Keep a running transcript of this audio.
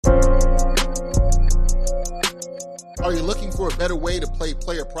Are you looking for a better way to play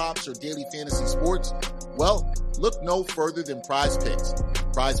player props or daily fantasy sports? Well, look no further than Prize Picks.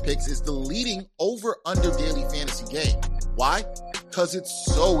 Prize Picks is the leading over-under daily fantasy game. Why? Because it's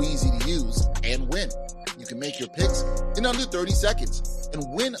so easy to use and win. You can make your picks in under 30 seconds and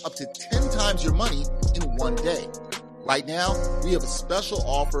win up to 10 times your money in one day. Right now, we have a special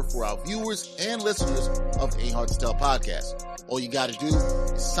offer for our viewers and listeners of A Hard to Tell podcast. All you got to do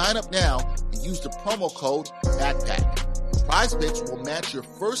is sign up now and use the promo code BACKPACK. Prize Picks will match your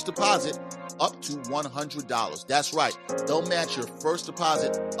first deposit up to $100. That's right. They'll match your first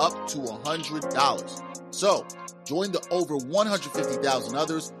deposit up to $100. So, join the over 150,000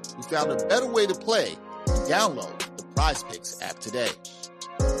 others who found a better way to play and download the Prize Picks app today.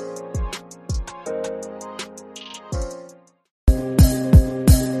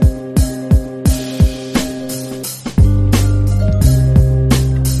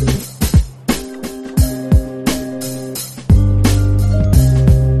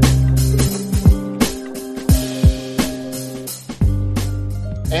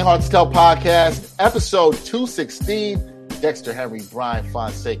 Hard to Tell podcast, episode 216. Dexter Henry, Brian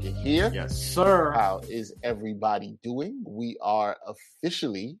Fonseca here. Yes, sir. How is everybody doing? We are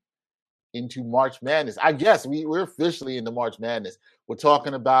officially into March Madness. I guess we're officially into March Madness. We're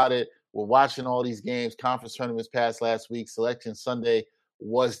talking about it. We're watching all these games. Conference tournaments passed last week. Selection Sunday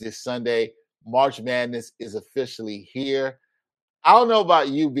was this Sunday. March Madness is officially here. I don't know about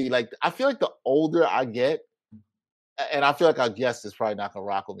you, B. I feel like the older I get, and I feel like our guest is probably not going to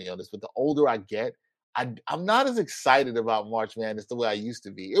rock with me on this, but the older I get, I'm not as excited about March Madness the way I used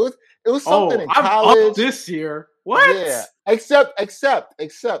to be. It was something in college. I'm up this year. What? Yeah. Except,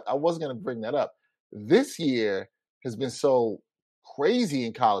 I wasn't going to bring that up. This year has been so crazy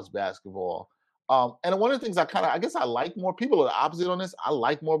in college basketball. And one of the things I guess I like more, people are the opposite on this. I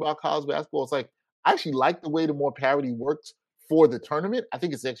like more about college basketball. It's like, I actually like the way the more parity works for the tournament. I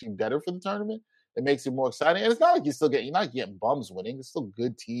think it's actually better for the tournament. It makes it more exciting. And it's not like you're not getting bums winning. It's still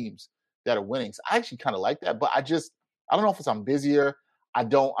good teams that are winning. So I actually kind of like that. But I don't know if I'm busier. I'm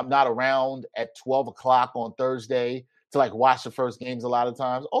not around at 12 o'clock on Thursday to watch the first games a lot of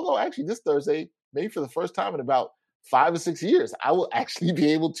times. Although actually this Thursday, maybe for the first time in about 5 or 6 years, I will actually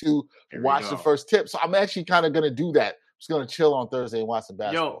be able to watch the first tip. So I'm actually kind of going to do that. I'm just going to chill on Thursday and watch the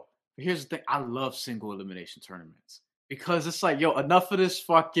basketball. Yo, here's the thing. I love single elimination tournaments because it's like, enough of this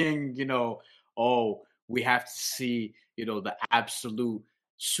fucking, we have to see, the absolute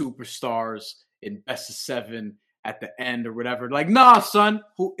superstars in best of 7 at the end or whatever. Nah, son,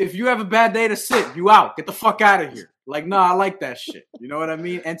 if you have a bad day to sit, you out. Get the fuck out of here. Nah, I like that shit. You know what I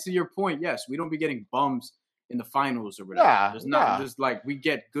mean? And to your point, yes, we don't be getting bums in the finals or whatever. We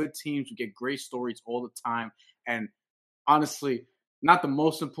get good teams. We get great stories all the time. And honestly, not the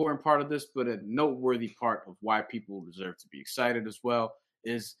most important part of this, but a noteworthy part of why people deserve to be excited as well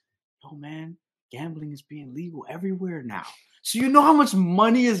is, man, gambling is being legal everywhere now. So you know how much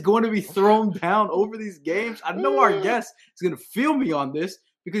money is going to be thrown down over these games? I know our guest is going to feel me on this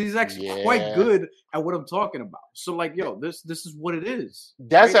because he's actually quite good at what I'm talking about. So this is what it is.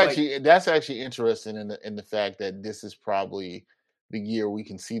 That's right? That's actually interesting in the fact that this is probably the year we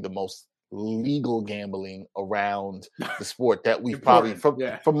can see the most legal gambling around the sport that we've probably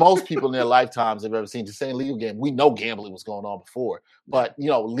for most people in their lifetimes have ever seen. Just saying legal game, we know gambling was going on before, but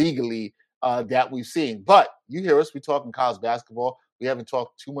legally that we've seen. But you hear us, we talking college basketball. We haven't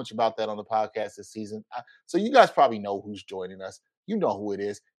talked too much about that on the podcast this season. So you guys probably know who's joining us. You know who it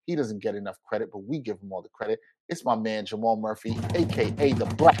is. He doesn't get enough credit, but we give him all the credit. It's my man, Jamal Murphy, a.k.a. the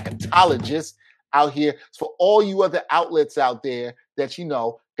Blackatologist out here. So for all you other outlets out there that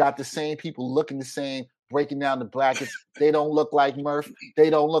got the same people looking the same, breaking down the brackets. They don't look like Murph. They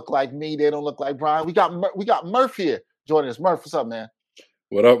don't look like me. They don't look like Brian. We got Murph here joining us. Murph, what's up, man?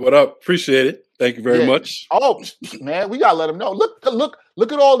 What up? What up? Appreciate it. Thank you very much. Oh, man, we gotta let them know.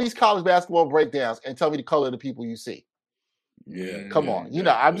 Look at all these college basketball breakdowns and tell me the color of the people you see. Yeah. Come on.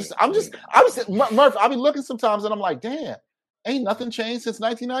 Murph, I be looking sometimes and I'm like, damn, ain't nothing changed since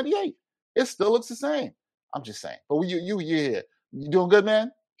 1998. It still looks the same. I'm just saying. But you're here. You doing good,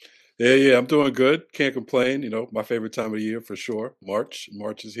 man? Yeah, I'm doing good. Can't complain. My favorite time of the year for sure. March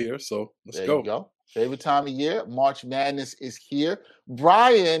is here, so let's go. There you go. Favorite time of year. March Madness is here.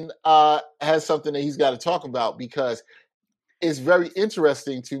 Brian has something that he's got to talk about because it's very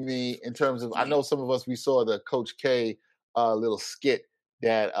interesting to me in terms of, I know some of us, we saw the Coach K little skit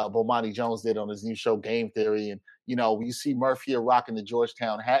that Bomani Jones did on his new show, Game Theory. And, you see Murph here rocking the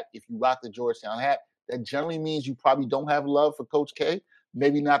Georgetown hat. If you rock the Georgetown hat, that generally means you probably don't have love for Coach K.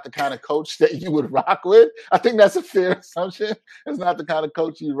 Maybe not the kind of coach that you would rock with. I think that's a fair assumption. It's not the kind of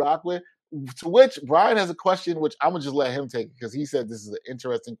coach you rock with. To which Brian has a question, which I'm gonna just let him take because he said this is an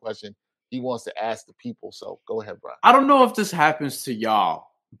interesting question he wants to ask the people. So go ahead, Brian. I don't know if this happens to y'all,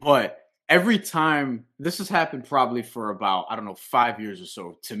 but every time this has happened probably for about, 5 years or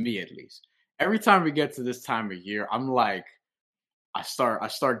so, to me at least. Every time we get to this time of year, I'm like, I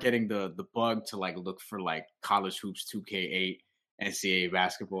start getting the bug to like look for like college hoops 2K8, NCAA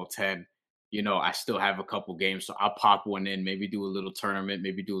basketball 10. I still have a couple games, so I'll pop one in, maybe do a little tournament,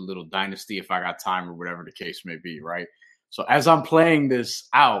 maybe do a little dynasty if I got time or whatever the case may be, right? So as I'm playing this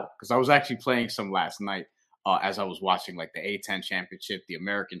out, because I was actually playing some last night, as I was watching like the A10 championship, the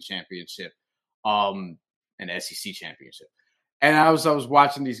American championship, and the SEC championship. And I was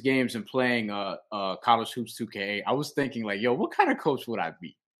watching these games and playing college hoops 2K8. I was thinking like, yo, what kind of coach would I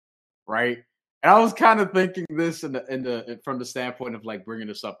be, right? And I was kind of thinking this from the standpoint of like bringing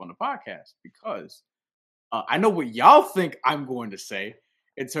this up on the podcast because I know what y'all think I'm going to say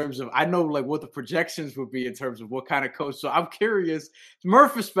in terms of I know like what the projections would be in terms of what kind of coach. So I'm curious,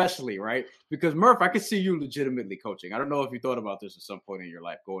 Murph especially, right? Because Murph, I could see you legitimately coaching. I don't know if you thought about this at some point in your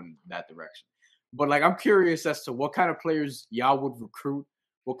life going in that direction. But like I'm curious as to what kind of players y'all would recruit,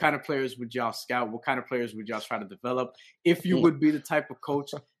 what kind of players would y'all scout, what kind of players would y'all try to develop, if you would be the type of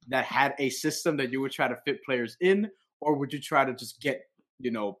coach that had a system that you would try to fit players in, or would you try to just get,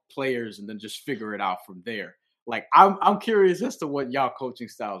 players and then just figure it out from there? Like I'm curious as to what y'all coaching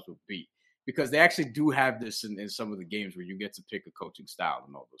styles would be. Because they actually do have this in some of the games where you get to pick a coaching style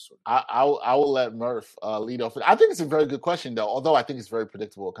and all those sort of things. I will let Murph lead off. I think it's a very good question, though. Although I think it's very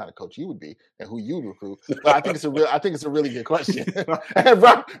predictable what kind of coach you would be and who you would recruit. But I think it's a really good question. And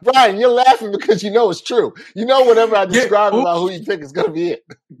Brian, you're laughing because you know it's true. Whatever I describe about who you think is going to be it.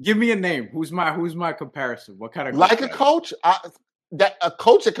 Give me a name. Who's my comparison? What kind of like a coach? A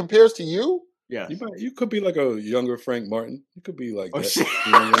coach that compares to you? Yeah, you could be like a younger Frank Martin. You could be like that. Shit.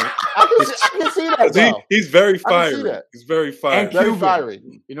 I can see that. Though. He's very fiery. He's very fiery. And very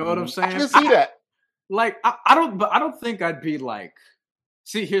fiery. You know what I'm saying? I can see that. Like I don't think I'd be like.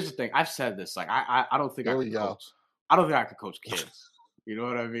 See, here's the thing. I've said this. Like I don't think I could coach. I don't think I could coach kids. You know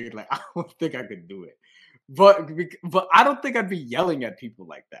what I mean? Like I don't think I could do it. But I don't think I'd be yelling at people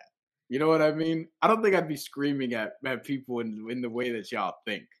like that. You know what I mean? I don't think I'd be screaming at people in the way that y'all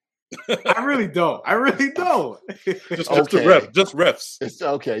think. I really don't. Just refs. It's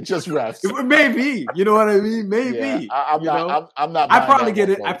okay. Just refs. Maybe. You know what I mean? Maybe. Yeah, I'm not. I probably get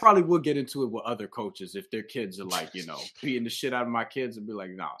it. I probably will get into it with other coaches if their kids are like, beating the shit out of my kids and be like,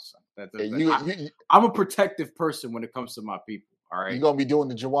 nah, son. I'm a protective person when it comes to my people. All right. You're gonna be doing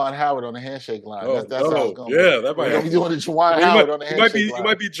the Juwan Howard on the handshake line. That's how it's gonna be. That might. You're gonna be doing the Juwan Howard on the handshake line. You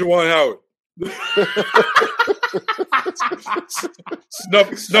might be Juwan Howard.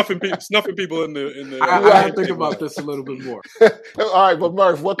 snuffing people in the. I have to think about this a little bit more. All right, but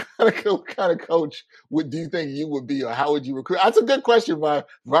Murph, what kind of coach do you think you would be, or how would you recruit? That's a good question, Brian,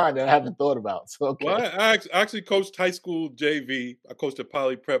 that I haven't thought about. So, okay. Well, I actually coached high school JV. I coached at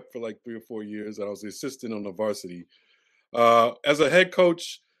Poly Prep for like 3 or 4 years, and I was the assistant on the varsity. As a head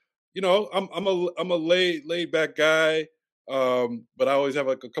coach, I'm a laid back guy. But I always have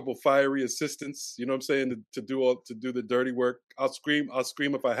like a couple fiery assistants, you know what I'm saying, to do the dirty work. I'll scream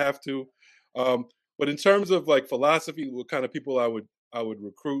if I have to. But in terms of like philosophy, what kind of people I would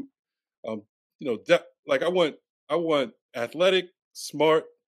recruit, like I want athletic, smart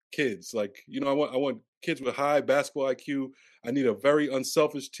kids. Like, I want kids with high basketball IQ. I need a very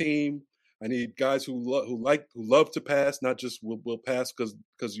unselfish team. I need guys who love to pass, not just will pass because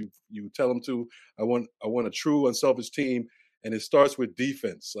you tell them to. I want a true unselfish team, and it starts with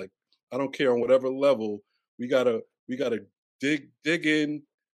defense. Like, I don't care on whatever level, we gotta dig in,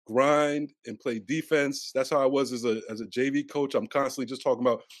 grind, and play defense. That's how I was as a JV coach. I'm constantly just talking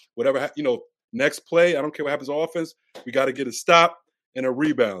about whatever next play. I don't care what happens on offense. We got to get a stop and a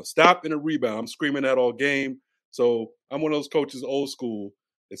rebound. Stop and a rebound. I'm screaming that all game. So I'm one of those coaches, old school.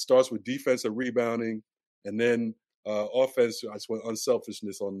 It starts with defense and rebounding, and then offense. I just want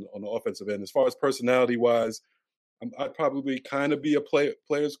unselfishness on the offensive end. As far as personality-wise, I'd probably kind of be a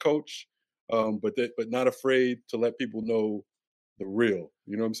player's coach, but not afraid to let people know the real.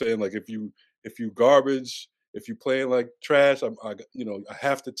 You know what I'm saying? Like if you garbage, if you playing like trash, I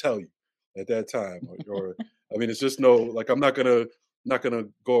have to tell you at that time. Or I mean, it's just I'm not gonna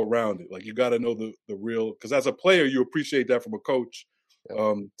go around it. Like you got to know the real, because as a player, you appreciate that from a coach.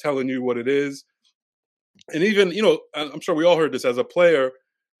 Telling you what it is. And even, I'm sure we all heard this as a player,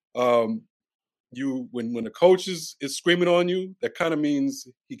 when the coach is screaming on you, that kind of means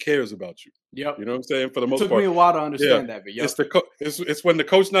he cares about you. Yep. You know what I'm saying? For the most part. It took me a while to understand that, but yep. It's when the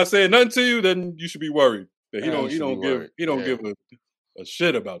coach not saying nothing to you, then you should be worried. That he don't give a a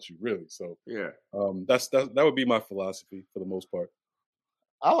shit about you, really. So Yeah. that would be my philosophy for the most part.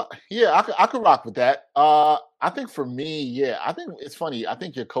 I could rock with that. I think for me, I think it's funny. I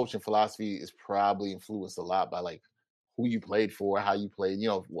think your coaching philosophy is probably influenced a lot by like who you played for, how you played.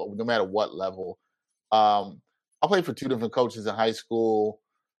 No matter what level. I played for 2 different coaches in high school.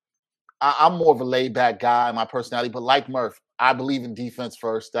 I'm more of a laid back guy, my personality, but like Murph, I believe in defense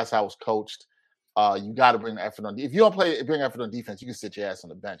first. That's how I was coached. You got to bring the effort on. If you don't bring effort on defense, you can sit your ass on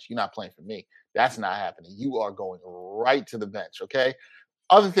the bench. You're not playing for me. That's not happening. You are going right to the bench. Okay.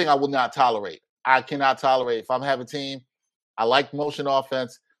 Other thing I will not tolerate. I cannot tolerate if I'm having a team. I like motion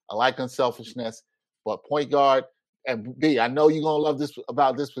offense. I like unselfishness. But point guard and B, I know you're gonna love this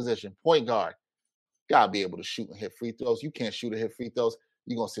about this position. Point guard, gotta be able to shoot and hit free throws. You can't shoot or hit free throws.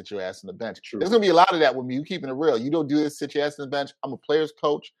 You're gonna sit your ass on the bench. True. There's gonna be a lot of that with me. You keeping it real. You don't do this, sit your ass on the bench. I'm a player's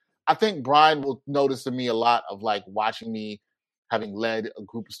coach. I think Brian will notice in me a lot of like watching me having led a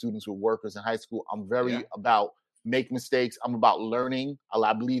group of students with workers in high school. I'm very about make mistakes. I'm about learning.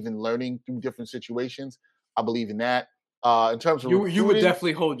 I believe in learning through different situations. I believe in that. In terms of you would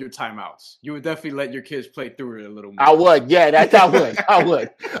definitely hold your timeouts. You would definitely let your kids play through it a little more. I would. Yeah, I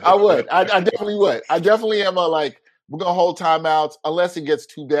would. I definitely would. I definitely am we're gonna hold timeouts unless it gets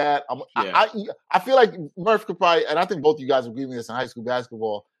too bad. I feel like Murph could probably, and I think both of you guys agree with this in high school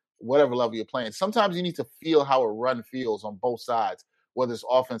basketball, whatever level you're playing. Sometimes you need to feel how a run feels on both sides, whether it's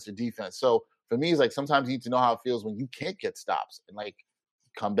offense or defense. So for me, it's like sometimes you need to know how it feels when you can't get stops and like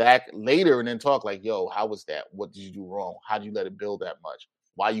come back later and then talk like, yo, how was that? What did you do wrong? How did you let it build that much?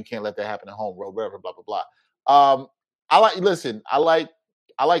 Why you can't let that happen at home? Whatever, blah, blah, blah.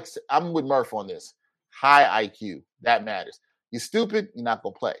 I'm with Murph on this. High IQ, that matters. You're stupid, you're not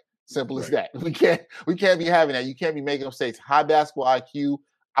gonna play. Simple as that. We can't be having that. You can't be making mistakes. High basketball IQ.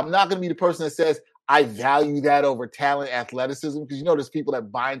 I'm not gonna be the person that says I value that over talent, athleticism, because there's people that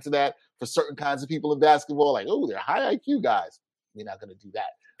buy into that for certain kinds of people in basketball, like, oh, they're high IQ guys. We're not going to do that.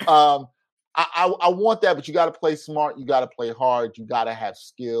 I want that, but you got to play smart. You got to play hard. You got to have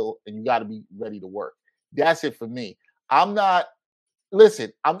skill, and you got to be ready to work. That's it for me. I know,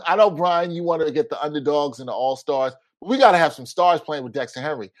 Brian, you want to get the underdogs and the all-stars, but we got to have some stars playing with Dexter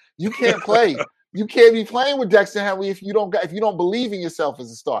Henry. You can't play. You can't be playing with Dexter Henry if you don't believe in yourself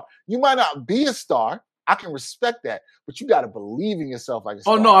as a star. You might not be a star. I can respect that, but you got to believe in yourself like a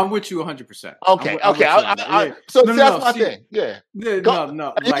star. Oh no, I'm with you 100%. Okay. That's my thing. Yeah.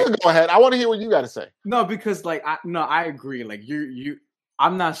 No. You can go ahead. I want to hear what you got to say. No, because I agree. Like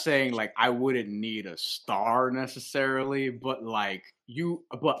I'm not saying like I wouldn't need a star necessarily, but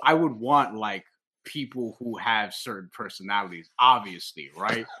but I would want like people who have certain personalities, obviously,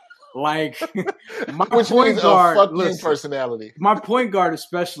 right? Like my point guard, personality. My point guard,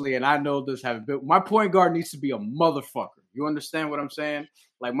 especially, and I know this haven't been. My point guard needs to be a motherfucker. You understand what I'm saying?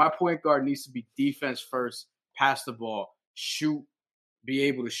 Like my point guard needs to be defense first, pass the ball, shoot, be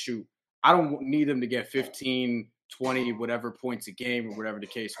able to shoot. I don't need him to get 15, 20, whatever points a game or whatever the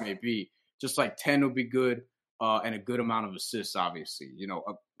case may be. Just like 10 would be good, and a good amount of assists. Obviously,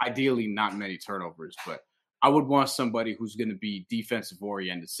 ideally not many turnovers, but I would want somebody who's going to be defensive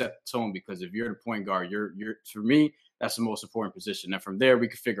oriented, set the tone, because if you're the point guard, you're for me, that's the most important position. And from there, we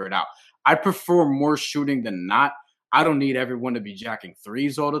can figure it out. I prefer more shooting than not. I don't need everyone to be jacking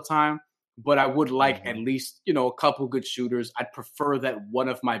threes all the time, but I would like at least, a couple good shooters. I'd prefer that one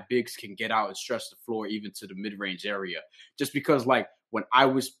of my bigs can get out and stretch the floor even to the mid-range area. Just because like when I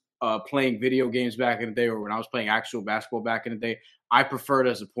was playing video games back in the day, or when I was playing actual basketball back in the day, I preferred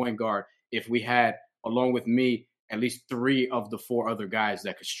as a point guard if we had, along with me, at least 3 of the 4 other guys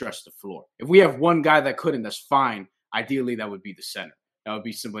that could stretch the floor. If we have one guy that couldn't, that's fine. Ideally, that would be the center. That would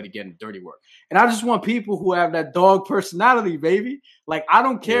be somebody getting dirty work. And I just want people who have that dog personality, baby. Like, I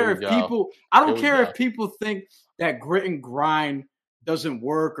don't care if people think that grit and grind doesn't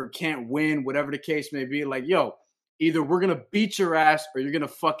work or can't win, whatever the case may be. Like, yo, either we're going to beat your ass or you're going to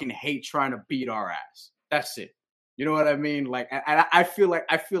fucking hate trying to beat our ass. That's it. You know what I mean? Like, and I feel like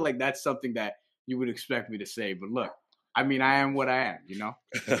that's something that you would expect me to say, but look, I mean, I am what I am,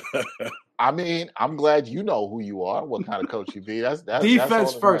 I mean, I'm glad you know who you are, what kind of coach you be. That's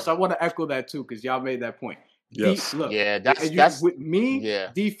defense first. I want to echo that too, because y'all made that point. Yes. That's with me.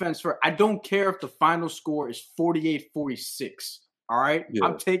 Yeah. Defense first. I don't care if the final score is 48-46. All right,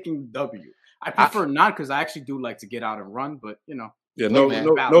 I'm taking W. I prefer not, because I actually do like to get out and run, but Yeah,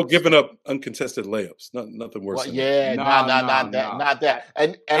 no giving up uncontested layups. Nothing worse. Not that.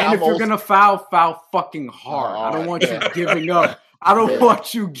 And if you're gonna foul fucking hard. I don't want you giving up. I don't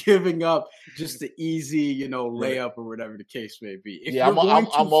want you giving up just the easy, layup or whatever the case may be. If you're going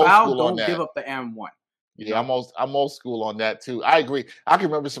to foul, don't give up the M1. Yeah, I'm old school on that too. I agree. I can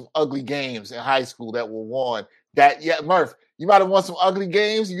remember some ugly games in high school that were won. Murph, you might have won some ugly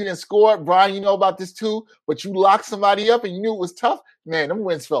games. You didn't score. Brian, you know about this too, but you locked somebody up and you knew it was tough. Man, them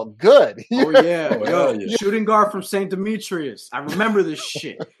wins felt good. Oh yeah, Oh, yeah. shooting guard from St. Demetrius. I remember this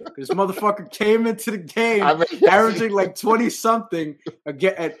shit. This motherfucker came into the game averaging like 20 something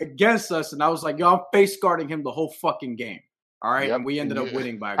against us, and I was like, yo, I'm face guarding him the whole fucking game. All right, and we ended up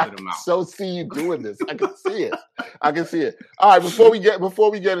winning by a good amount. So see you doing this. I can see it. I can see it. All right, before we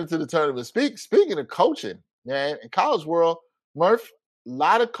get into the tournament, speaking of coaching, man, in college world, Murph, a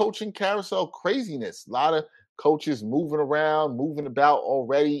lot of coaching carousel craziness. A lot of coaches moving around, moving about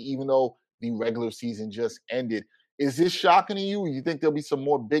already, even though the regular season just ended. Is this shocking to you? You think there'll be some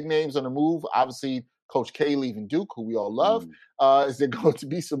more big names on the move? Obviously, Coach K leaving Duke, who we all love. Is there going to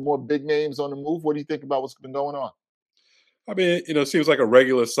be some more big names on the move? What do you think about what's been going on? I mean, it seems like a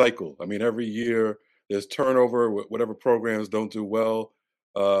regular cycle. I mean, every year there's turnover. Whatever programs don't do well,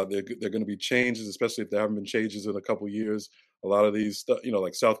 they're going to be changes, especially if there haven't been changes in a couple of years. A lot of these,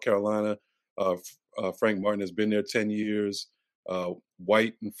 like South Carolina, Frank Martin has been there 10 years.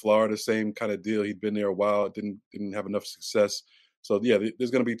 White in Florida, same kind of deal. He'd been there a while, didn't have enough success. So yeah,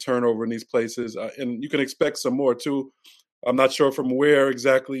 there's going to be turnover in these places, and you can expect some more too. I'm not sure from where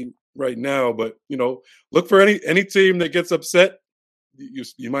exactly right now, but look for any team that gets upset.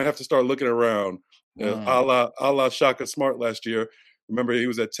 You might have to start looking around. A la Shaka Smart last year. Remember, he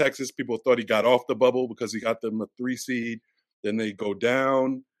was at Texas. People thought he got off the bubble because he got them a 3 seed. Then they go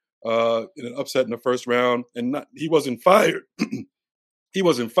down in an upset in the first round, and he wasn't fired. He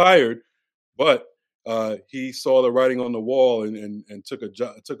wasn't fired, but he saw the writing on the wall and took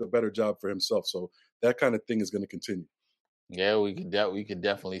a better job for himself. So that kind of thing is going to continue. Yeah, we could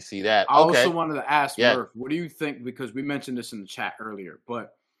definitely see that. I also wanted to ask Murph, what do you think? Because we mentioned this in the chat earlier,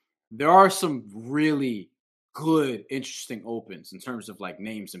 but there are some really good, interesting opens in terms of like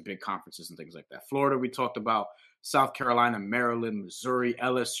names and big conferences and things like that. Florida, we talked about. South Carolina, Maryland, Missouri,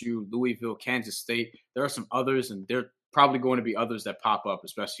 LSU, Louisville, Kansas State. There are some others, and there are probably going to be others that pop up,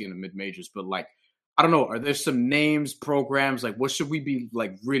 especially in the mid-majors. But like, I don't know, are there some names, programs, like what should we be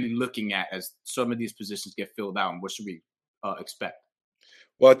like really looking at as some of these positions get filled out, and what should we expect?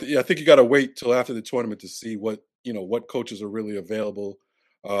 Well, I think you got to wait till after the tournament to see what coaches are really available.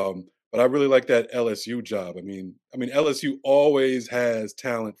 But I really like that LSU job. I mean, LSU always has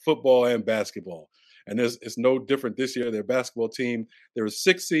talent, football and basketball, and it's no different this year. Their basketball team, they were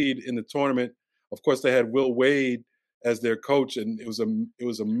 6th seed in the tournament. Of course, they had Will Wade as their coach, and it was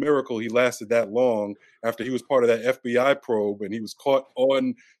a miracle he lasted that long after he was part of that FBI probe, and he was caught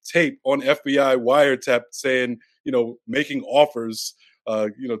on tape on FBI wiretap saying, making offers,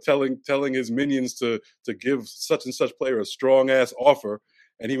 telling his minions to give such and such player a strong ass offer.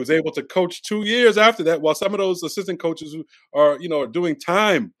 And he was able to coach 2 years after that, while some of those assistant coaches are doing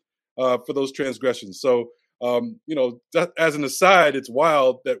time for those transgressions. So, as an aside, it's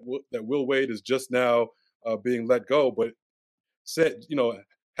wild that Will Wade is just now being let go. But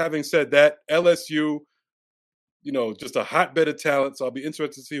having said that, LSU, just a hotbed of talent. So I'll be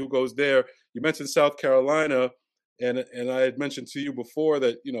interested to see who goes there. You mentioned South Carolina, and I had mentioned to you before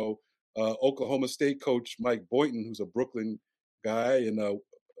that Oklahoma State coach Mike Boynton, who's a Brooklyn guy and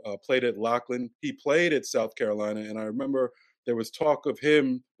played at Lockland. He played at South Carolina, and I remember there was talk of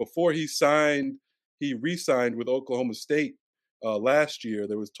him before he re-signed with Oklahoma State last year.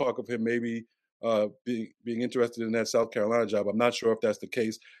 There was talk of him maybe being interested in that South Carolina job. I'm not sure if that's the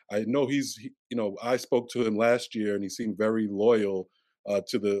case. I know I spoke to him last year, and he seemed very loyal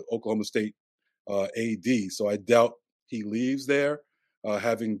to the Oklahoma State AD. So I doubt he leaves there,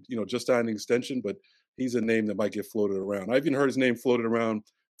 having just signed an extension. But he's a name that might get floated around. I even heard his name floated around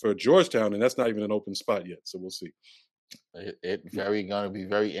for Georgetown, and that's not even an open spot yet. So we'll see. It's going to be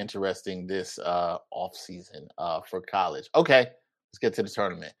very interesting this off season for college. Okay, let's get to the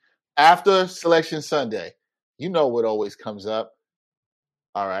tournament. After Selection Sunday, what always comes up.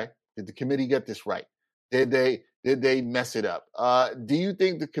 All right, did the committee get this right? Did they mess it up? Do you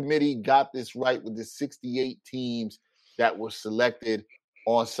think the committee got this right with the 68 teams that were selected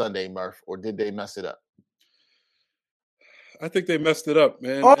on Sunday, Murph, or did they mess it up? I think they messed it up,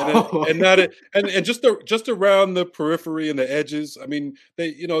 man. And just around the periphery and the edges. I mean,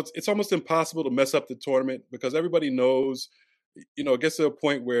 it's almost impossible to mess up the tournament because everybody knows. It gets to a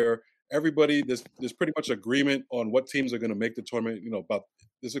point where there's pretty much agreement on what teams are going to make the tournament.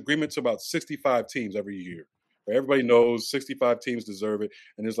 There's agreement to about 65 teams every year. Where everybody knows 65 teams deserve it,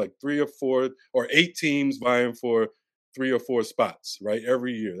 and there's like 3 or 4 or 8 teams vying for 3 or 4 spots, right?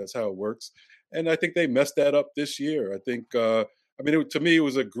 Every year, that's how it works. And I think they messed that up this year. I think, to me, it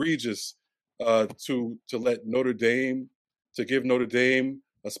was egregious to let Notre Dame, to give Notre Dame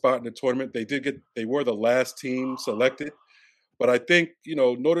a spot in the tournament. They were the last team selected, but I think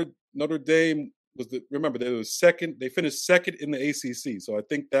Notre Dame remember they finished second in the ACC, so I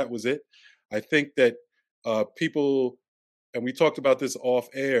think that was it. I think that people, and we talked about this off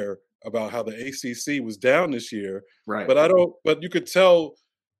air about how the ACC was down this year, Right. But you could tell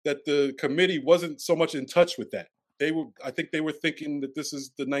that the committee wasn't so much in touch with that. I think they were thinking that this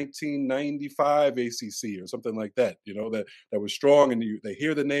is the 1995 ACC or something like that, that was strong. And they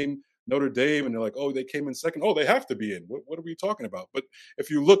hear the name Notre Dame and they're like, oh, they came in second. Oh, they have to be in. What are we talking about? But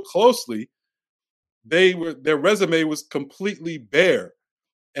if you look closely, their resume was completely bare.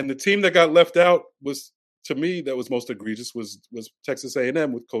 And the team that got left out was, to me, that was most egregious was Texas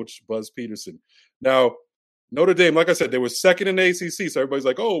A&M with Coach Buzz Peterson. Now, Notre Dame, like I said, they were second in the ACC, so everybody's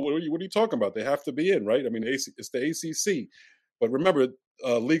like, "Oh, what are you talking about? They have to be in, right?" I mean, it's the ACC, but remember,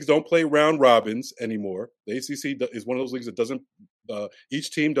 leagues don't play round robins anymore. The ACC is one of those leagues that doesn't.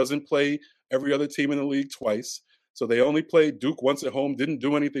 Each team doesn't play every other team in the league twice, so they only play Duke once at home. Didn't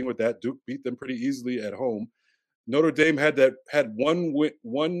do anything with that. Duke beat them pretty easily at home. Notre Dame had one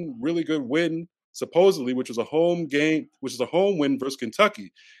really good win, supposedly, which was a home win versus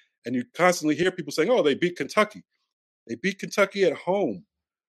Kentucky. And you constantly hear people saying, "Oh, they beat Kentucky. They beat Kentucky at home."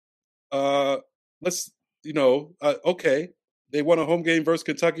 Okay, they won a home game versus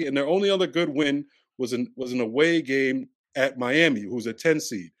Kentucky, and their only other good win was an away game at Miami, who's a 10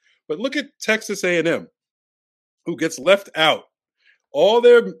 seed. But look at Texas A&M, who gets left out. All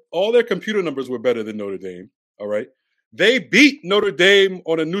their computer numbers were better than Notre Dame. All right, they beat Notre Dame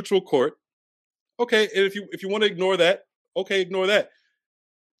on a neutral court. Okay, and if you want to ignore that, okay, ignore that.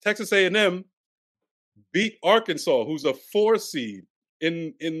 Texas A&M beat Arkansas, who's a 4 seed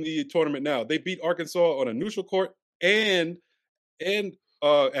in the tournament now. They beat Arkansas on a neutral court and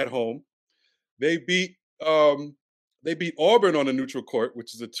at home. They beat Auburn on a neutral court,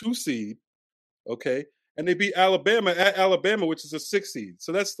 which is a 2 seed. Okay, and they beat Alabama at Alabama, which is a 6 seed.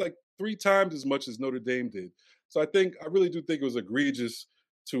 So that's like 3 times as much as Notre Dame did. So I really do think it was egregious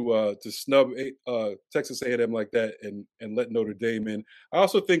to snub Texas A&M like that and let Notre Dame in. I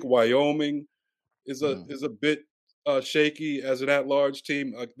also think Wyoming is a bit shaky as an at-large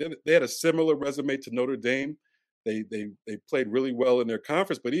team. They had a similar resume to Notre Dame. They played really well in their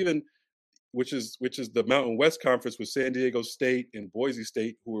conference, but even which is the Mountain West Conference with San Diego State and Boise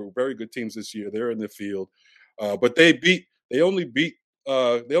State, who are very good teams this year. They're in the field, but they only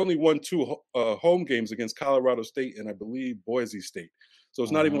won 2 home games against Colorado State and I believe Boise State. So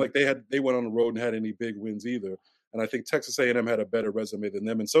it's not even like they went on the road and had any big wins either. And I think Texas A&M had a better resume than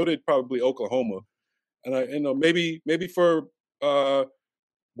them, and so did probably Oklahoma. And maybe for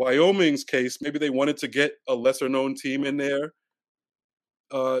Wyoming's case, maybe they wanted to get a lesser known team in there,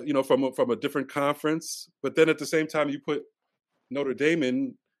 from a different conference. But then at the same time, you put Notre Dame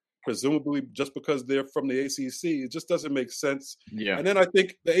in, presumably just because they're from the ACC. It just doesn't make sense. Yeah. And then I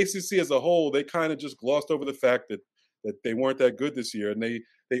think the ACC as a whole, they kind of just glossed over the fact that they weren't that good this year, and they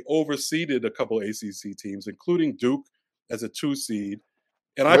overseeded a couple ACC teams, including Duke as a 2 seed.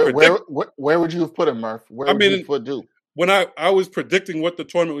 And where would you have put him, Murph? Where would you put Duke? When I was predicting what the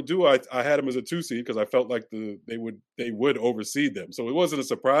tournament would do, I had them as a 2 seed because I felt like they would overseed them. So it wasn't a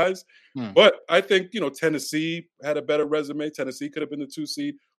surprise. But I think Tennessee had a better resume. Tennessee could have been the 2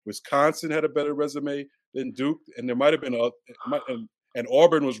 seed. Wisconsin had a better resume than Duke, and there might have been and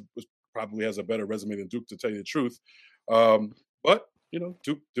Auburn was probably has a better resume than Duke, to tell you the truth. But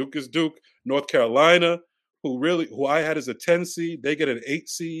Duke is Duke. North Carolina, who I had as a 10 seed, they get an 8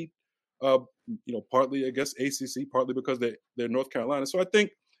 seed. Partly I guess ACC, partly because they're North Carolina. So I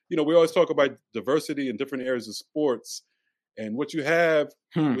think we always talk about diversity in different areas of sports, and what you have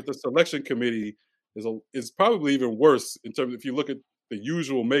with the selection committee is probably even worse in terms of, if you look at the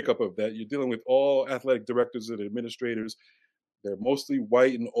usual makeup of that. You're dealing with all athletic directors and administrators. They're mostly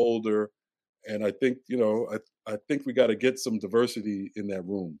white and older. And I think, I think we got to get some diversity in that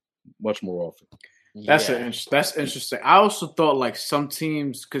room much more often. That's interesting. I also thought like some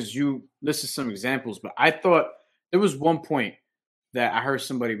teams, because you listed some examples, but I thought there was one point that I heard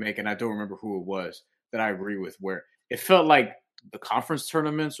somebody make, and I don't remember who it was, that I agree with, where it felt like the conference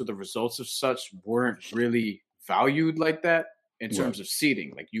tournaments or the results of such weren't really valued like that in terms of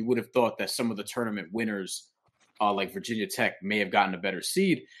seeding. Like you would have thought that some of the tournament winners, like Virginia Tech, may have gotten a better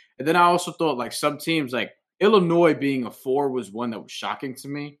seed. And then I also thought like some teams, like Illinois being a 4 was one that was shocking to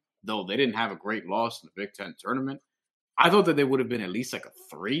me, though they didn't have a great loss in the Big Ten tournament. I thought that they would have been at least like a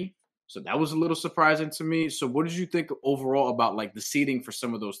 3. So that was a little surprising to me. So what did you think overall about like the seeding for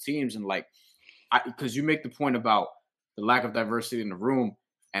some of those teams? And like, because you make the point about the lack of diversity in the room.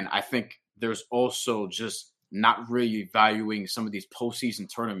 And I think there's also just not really valuing some of these postseason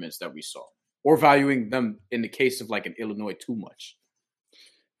tournaments that we saw, or valuing them in the case of like an Illinois too much.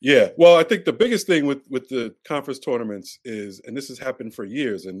 Yeah, well, I think the biggest thing with the conference tournaments is, and this has happened for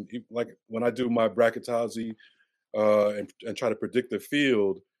years, and like when I do my bracketology and try to predict the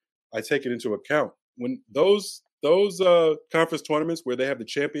field, I take it into account. When those conference tournaments where they have the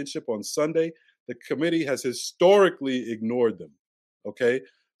championship on Sunday, the committee has historically ignored them. Okay,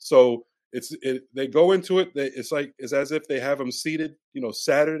 so they go into it. It's as if they have them seated.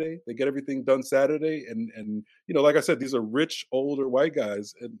 Saturday. They get everything done Saturday, and like I said, these are rich older white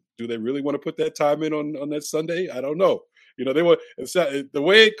guys. And do they really want to put that time in on that Sunday? I don't know. They want the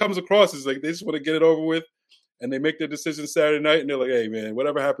way it comes across is like they just want to get it over with, and they make their decision Saturday night, and they're like, "Hey, man,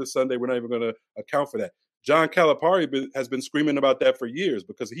 whatever happens Sunday, we're not even going to account for that." John Calipari has been screaming about that for years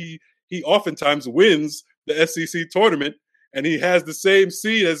because he oftentimes wins the SEC tournament, and he has the same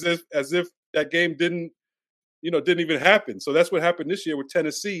seed as if that game didn't even happen. So that's what happened this year with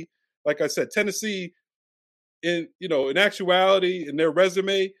Tennessee. Like I said, Tennessee, in actuality, in their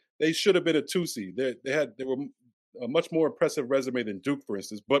resume, they should have been a 2 seed. They were a much more impressive resume than Duke, for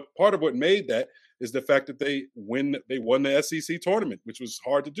instance. But part of what made that is the fact that they won the SEC tournament, which was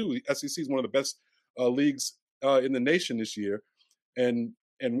hard to do. The SEC is one of the best leagues in the nation this year, and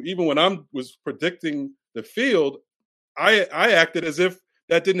even when I was predicting the field, I acted as if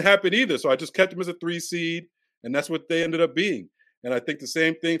that didn't happen either. So I just kept them as a 3 seed, and that's what they ended up being. And I think the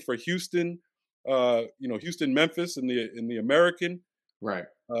same thing for Houston, Houston, Memphis in the American. Right.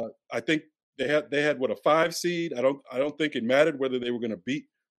 I think they had what, a 5 seed. I don't think it mattered whether they were going to beat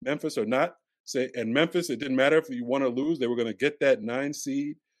Memphis or not. And Memphis, it didn't matter if you won or lose. They were going to get that 9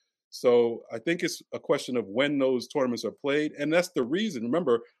 seed. So I think it's a question of when those tournaments are played. And that's the reason.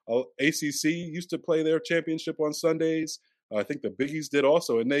 Remember, ACC used to play their championship on Sundays. I think the Big East did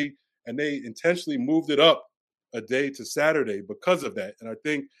also. And they intentionally moved it up a day to Saturday because of that. And I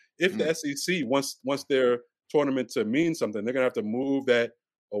think if the SEC wants their tournament to mean something, they're going to have to move that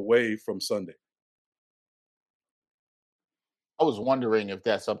away from Sunday. I was wondering if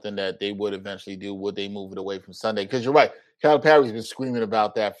that's something that they would eventually do. Would they move it away from Sunday? Because you're right. Calipari's been screaming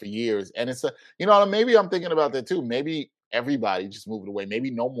about that for years. And it's maybe I'm thinking about that too. Maybe everybody just move it away. Maybe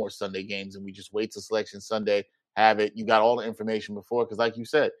no more Sunday games and we just wait till Selection Sunday, have it. You got all the information before. Because like you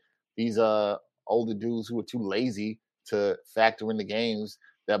said, these older dudes who are too lazy to factor in the games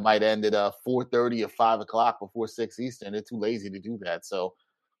that might end at 4:30 or 5 o'clock before 6 Eastern. They're too lazy to do that. So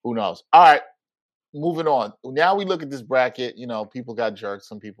who knows? All right. Moving on. Now we look at this bracket. People got jerked.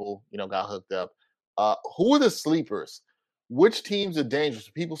 Some people, got hooked up. Who are the sleepers? Which teams are dangerous?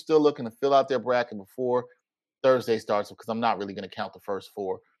 People still looking to fill out their bracket before Thursday starts, because I'm not really going to count the first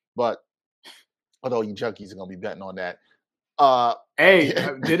 4. But although you junkies are going to be betting on that.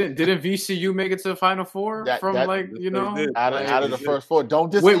 Didn't VCU make it to the Final Four out of the first 4?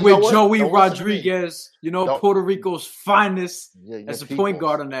 Don't with Joey Rodriguez, Puerto Rico's finest as a point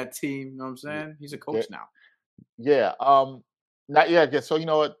guard on that team. You know what I'm saying? He's a coach now. Yeah. So you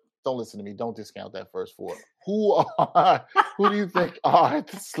know what? Don't listen to me. Don't discount that first 4. Who do you think are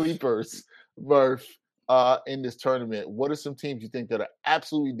the sleepers, Murph, in this tournament? What are some teams you think that are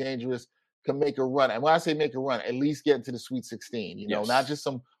absolutely dangerous, can make a run? And when I say make a run, at least get into the Sweet 16, not just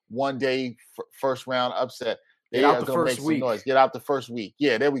some one-day first round upset. They are going to make some noise. Get out the first week.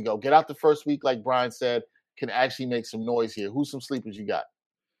 Yeah, there we go. Get out the first week, like Brian said, can actually make some noise here. Who's some sleepers you got?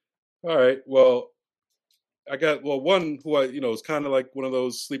 All right. Well, I got one who is kind of like one of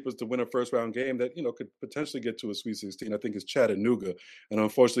those sleepers to win a first round game that could potentially get to a Sweet 16. I think is Chattanooga, and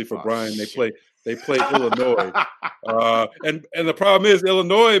unfortunately for Brian, they play Illinois. And the problem is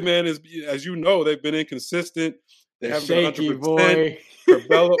Illinois, man, is, as you know, they've been inconsistent. They haven't been 100%.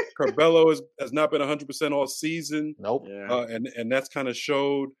 Curbelo has not been 100% all season. Nope. And that's kind of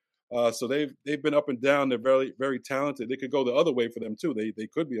showed. So they've been up and down. They're very, very talented. They could go the other way for them too. They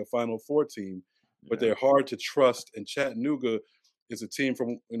could be a Final Four team, but they're hard to trust. And Chattanooga is a team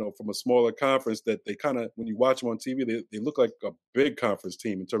from a smaller conference that they kind of, when you watch them on TV, they look like a big conference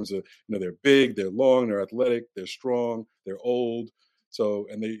team in terms of they're big, they're long, they're athletic, they're strong, they're old. So,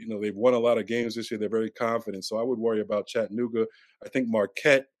 and they've won a lot of games this year. They're very confident. So I would worry about Chattanooga. I think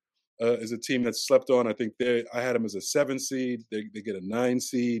Marquette is a team that's slept on. I think I had them as a 7 seed. They get a 9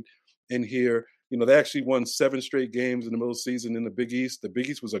 seed in here. They actually won 7 straight games in the middle of the season in the Big East. The Big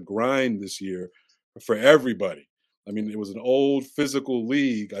East was a grind this year for everybody. I mean, it was an old physical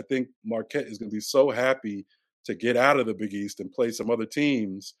league. I think Marquette is going to be so happy to get out of the Big East and play some other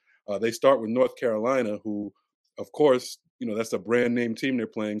teams. They start with North Carolina, who, of course, that's a brand name team they're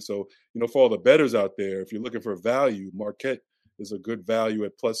playing. So, for all the bettors out there, if you're looking for value, Marquette is a good value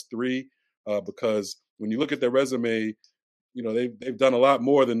at +3. because when you look at their resume, they've done a lot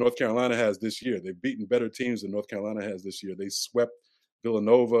more than North Carolina has this year. They've beaten better teams than North Carolina has this year. They swept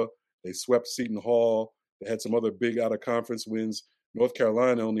Villanova. They swept Seton Hall. They had some other big out of conference wins. North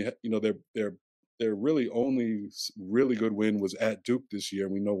Carolina only, their really only really good win was at Duke this year.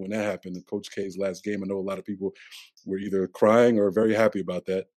 And we know when that happened, in Coach K's last game. I know a lot of people were either crying or very happy about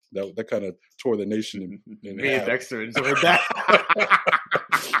that. That kind of tore the nation in Me half. and Dexter enjoyed that.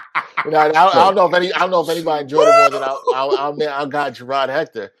 I don't know if anybody enjoyed it more than our guy Gerard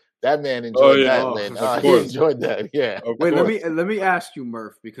Hector. That man enjoyed that win. He enjoyed that. Yeah. Wait, let me ask you,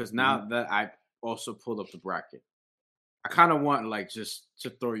 Murph, because now that I also pulled up the bracket, I kind of want just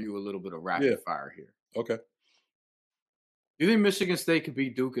to throw you a little bit of rapid fire here. Okay. You think Michigan State could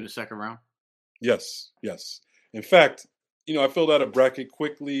beat Duke in the second round? Yes. In fact, I filled out a bracket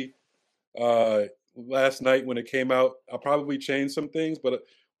quickly last night when it came out. I'll probably change some things, but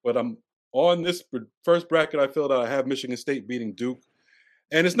I'm on this first bracket I filled out. I have Michigan State beating Duke,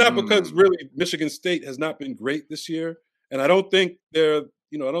 and it's not because really Michigan State has not been great this year, and I don't think they're.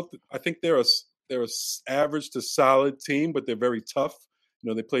 I think they're a average to solid team, but they're very tough.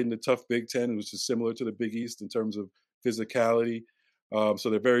 They played in the tough Big Ten, which is similar to the Big East in terms of physicality. So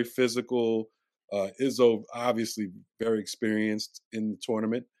they're very physical. Izzo obviously very experienced in the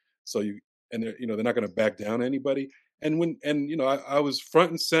tournament. So they're not going to back down anybody. And I was front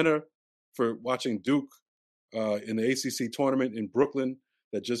and center for watching Duke in the ACC tournament in Brooklyn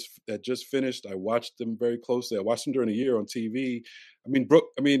that just finished. I watched them very closely. I watched them during the year on TV.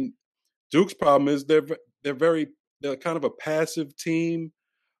 Duke's problem is they're kind of a passive team.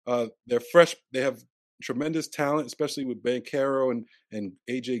 They're fresh. They have tremendous talent, especially with Banchero and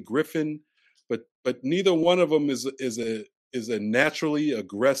AJ Griffin, but neither one of them is a naturally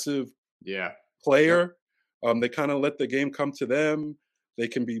aggressive player. They kind of let the game come to them. They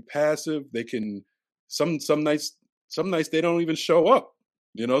can be passive. They can some nights they don't even show up.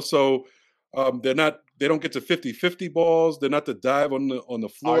 So they don't get to 50-50 balls. They're not the dive on the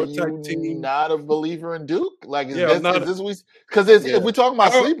floor type team. Not a believer in Duke? Because if we're talking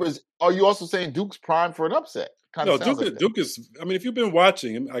about sleepers, are you also saying Duke's prime for an upset? Duke is. If you've been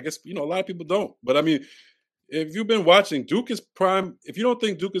watching, I guess a lot of people don't. But if you've been watching, Duke is prime. If you don't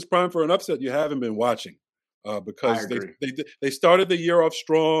think Duke is prime for an upset, you haven't been watching. Because they started the year off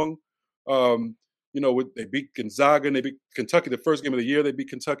strong. They beat Gonzaga and they beat Kentucky the first game of the year. They beat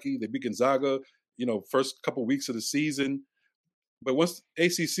Kentucky. They beat Gonzaga. First couple weeks of the season. But once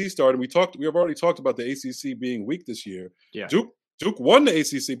ACC started, we have already talked about the ACC being weak this year. Yeah. Duke won the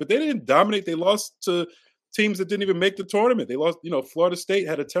ACC, but they didn't dominate. They lost to teams that didn't even make the tournament. They lost. Florida State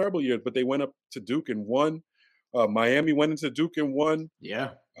had a terrible year, but they went up to Duke and won. Miami went into Duke and won. Yeah.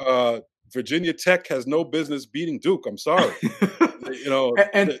 Virginia Tech has no business beating Duke. I'm sorry.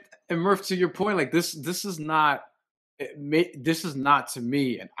 And Murph, to your point, this is not to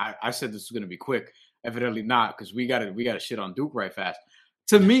me. And I said this was going to be quick. Evidently not, because we got to shit on Duke right fast.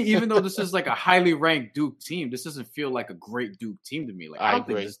 To me, even though this is a highly ranked Duke team, this doesn't feel like a great Duke team to me. I don't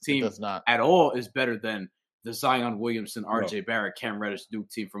think this team at all is better than the Zion Williamson, RJ Barrett, Cam Reddish Duke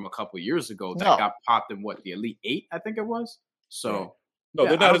team from a couple of years ago that got popped in the Elite Eight, I think it was. So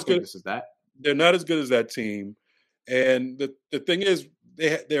they're not as good as that. They're not as good as that team. And the thing is,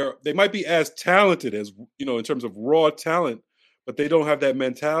 they might be as talented as in terms of raw talent, but they don't have that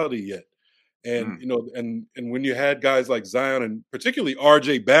mentality yet. And and when you had guys like Zion and particularly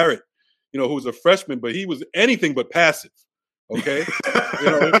RJ Barrett, who was a freshman, but he was anything but passive. Okay,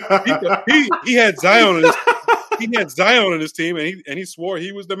 he had Zion in his team, and he swore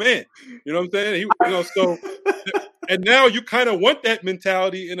he was the man. You know what I'm saying? And now you kind of want that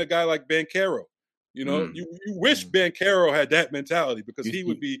mentality in a guy like Banchero. You wish Banchero had that mentality because he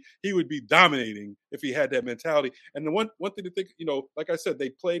would be dominating if he had that mentality. And the one thing to think, like I said, they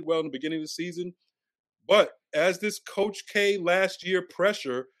played well in the beginning of the season, but as this Coach K last year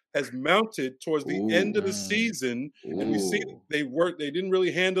pressure has mounted towards the end of the season, and we see they didn't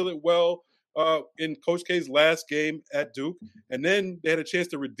really handle it well in Coach K's last game at Duke, and then they had a chance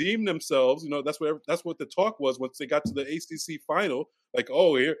to redeem themselves. That's what the talk was once they got to the ACC final.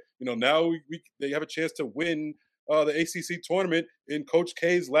 Now they have a chance to win the ACC tournament in Coach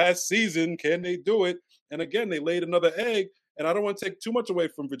K's last season. Can they do it? And again, they laid another egg. And I don't want to take too much away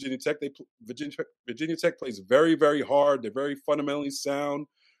from Virginia Tech. Virginia Tech plays very, very hard. They're very fundamentally sound,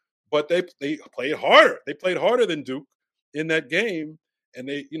 but they played harder. They played harder than Duke in that game. And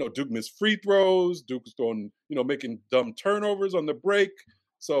Duke missed free throws. Duke was throwing, making dumb turnovers on the break.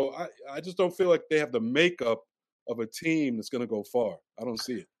 So I just don't feel like they have the makeup of a team that's going to go far. I don't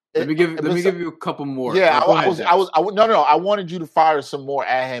see it. Let me give you a couple more. Yeah, Go ahead, no. I wanted you to fire some more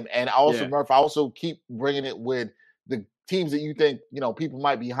at him, and also Yeah. Murph. I also keep bringing it with the teams that you think people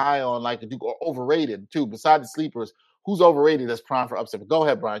might be high on, like Duke, or overrated too. Besides the sleepers, who's overrated that's prime for upset? But go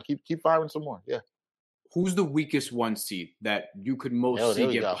ahead, Brian. Keep firing some more. Yeah. Who's the weakest one seed that you could most There see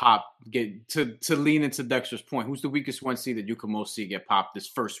we get go. popped? To lean into Dexter's point, who's the weakest one seed that you could most see get popped this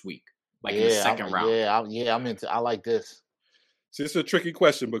first week, like in the second round? I like this. See, it's a tricky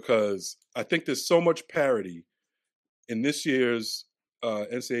question because I think there's so much parity in this year's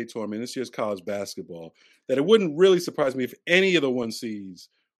NCAA tournament, this year's college basketball, that it wouldn't really surprise me if any of the one seeds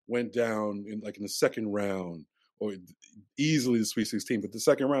went down in the second round or easily the Sweet 16. But the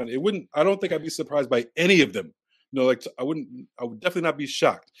second round, I don't think I'd be surprised by any of them. I would definitely not be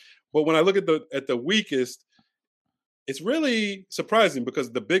shocked. But when I look at the weakest, it's really surprising because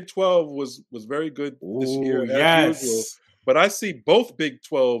the Big 12 was very good this year as usual. But I see both Big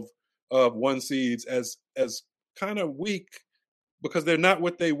 12 one seeds as kind of weak because they're not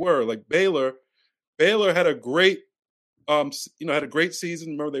what they were. Like Baylor had a great had a great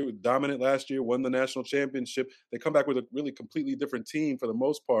season. Remember, they were dominant last year, won the national championship. They come back with a really completely different team for the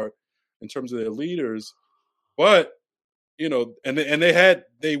most part in terms of their leaders. But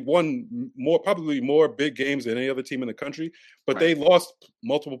they won probably more big games than any other team in the country, but They lost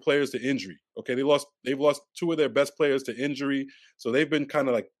multiple players to injury. Okay, they've lost two of their best players to injury, so they've been kind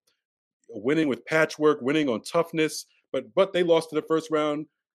of like winning with patchwork, winning on toughness, but they lost to the first round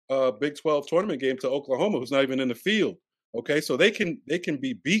Big 12 tournament game to Oklahoma, who's not even in the field. Okay, so they can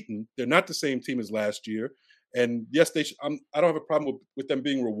be beaten. They're not the same team as last year, and yes, I don't have a problem with them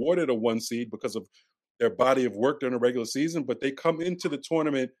being rewarded a one seed because of their body of work during the regular season, but they come into the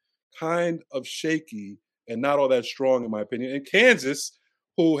tournament kind of shaky and not all that strong, in my opinion. And Kansas,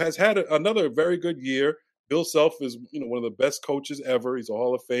 who has had another very good year, Bill Self is one of the best coaches ever. He's a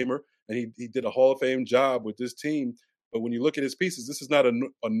Hall of Famer, and he did a Hall of Fame job with this team. But when you look at his pieces, this is not a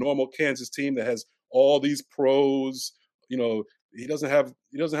normal Kansas team that has all these pros. He doesn't have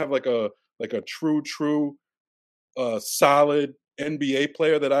like a true solid NBA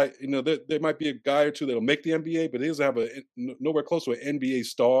player that there might be a guy or two that'll make the NBA, but he doesn't have nowhere close to an NBA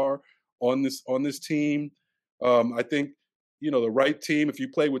star on this team. I think the right team, if you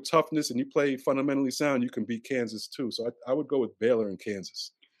play with toughness and you play fundamentally sound, you can beat Kansas too. So I would go with Baylor and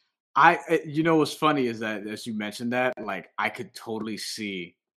Kansas. What's funny is that as you mentioned that, like I could totally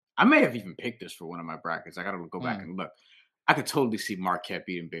see. I may have even picked this for one of my brackets. I got to go back and look. I could totally see Marquette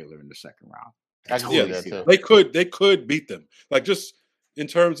beating Baylor in the second round. They could beat them. Like just in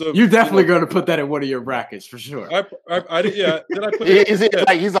terms of you're definitely going to put that in one of your brackets for sure. I did. Yeah, did I put it? Is it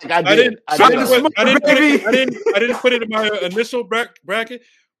like he's like I didn't put it in my initial bracket.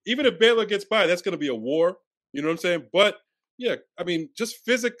 Even if Baylor gets by, that's going to be a war. You know what I'm saying? But yeah, I mean, just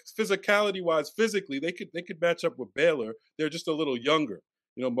physicality wise, physically, they could match up with Baylor. They're just a little younger.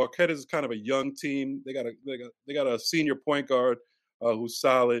 Marquette is kind of a young team. They got a senior point guard who's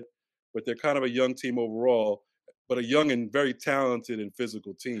solid, but they're kind of a young team overall, but a young and very talented and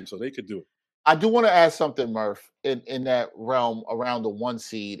physical team, so they could do it. I do want to add something, Murph, in that realm around the one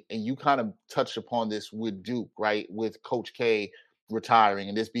seed, and you kind of touched upon this with Duke, right? With Coach K retiring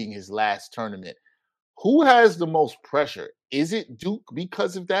and this being his last tournament. Who has the most pressure? Is it Duke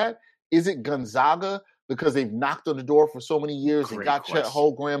because of that? Is it Gonzaga because they've knocked on the door for so many years? They got Chet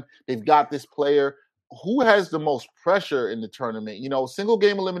Holmgren. They've got this player. Who has the most pressure in the tournament? Single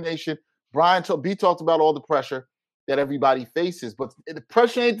game elimination. Brian talked about all the pressure that everybody faces, but the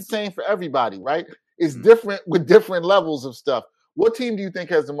pressure ain't the same for everybody, right? It's different with different levels of stuff. What team do you think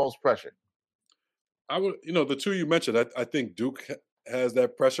has the most pressure? I would, the two you mentioned, I think Duke has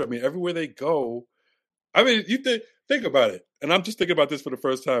that pressure. I mean, everywhere they go, I mean, you think about it, and I'm just thinking about this for the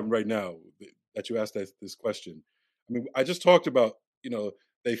first time right now that you asked this question. I mean, I just talked about,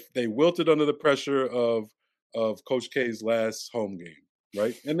 they wilted under the pressure of Coach K's last home game,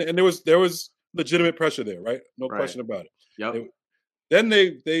 right? And there was legitimate pressure there, right? No question about it. Yep. Then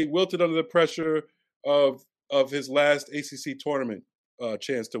they wilted under the pressure of his last ACC tournament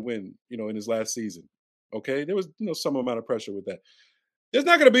chance to win, in his last season. Okay, there was some amount of pressure with that. There's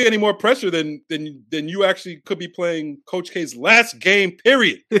not going to be any more pressure than you actually could be playing Coach K's last game.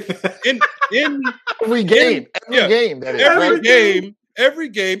 Period. In every game, every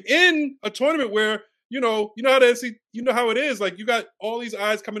game in a tournament where you know how it is. Like you got all these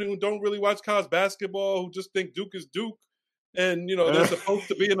eyes coming in who don't really watch college basketball, who just think Duke is Duke, and they're supposed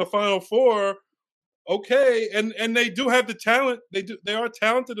to be in the Final Four. Okay, and they do have the talent. They are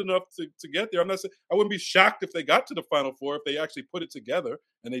talented enough to get there. I'm not saying I wouldn't be shocked if they got to the Final Four if they actually put it together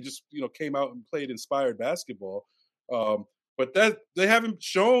and they just came out and played inspired basketball. but that they haven't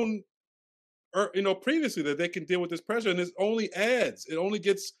shown, previously that they can deal with this pressure, and it only adds. It only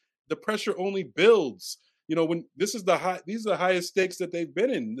gets the pressure only builds. When these are the highest stakes that they've been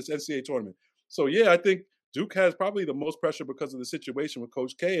in this NCAA tournament. So yeah, I think Duke has probably the most pressure because of the situation with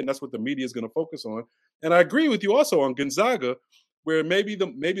Coach K, and that's what the media is going to focus on. And I agree with you also on Gonzaga, where maybe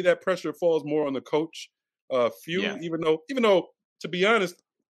that pressure falls more on the coach. Even though to be honest,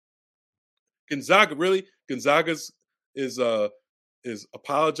 Gonzaga is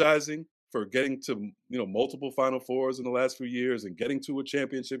apologizing for getting to multiple Final Fours in the last few years and getting to a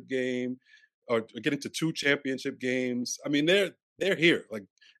championship game or getting to 2 championship games. I mean, they're here,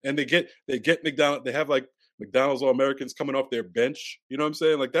 and they get McDonald's. They have McDonald's All-Americans coming off their bench. You know what I'm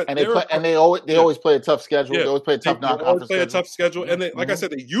saying? Like that. And they always play a tough schedule. Yeah. They always play a tough non-conference schedule. A tough schedule, and they, like I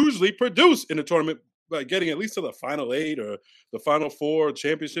said, they usually produce in the tournament by getting at least to the Final 8 or the Final 4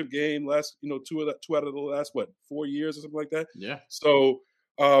 championship game. Last 2 out of the last 4 years or something like that. Yeah. So,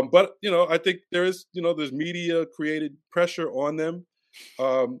 but I think there's media created pressure on them,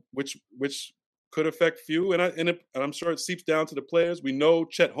 which could affect few, and I'm sure it seeps down to the players. We know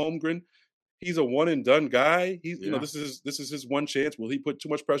Chet Holmgren. He's a one and done guy. This is his one chance. Will he put too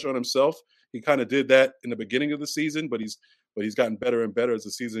much pressure on himself? He kind of did that in the beginning of the season, but he's gotten better and better as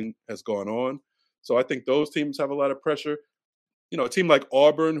the season has gone on. So I think those teams have a lot of pressure. A team like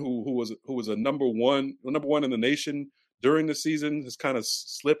Auburn, who was a number one in the nation during the season, has kind of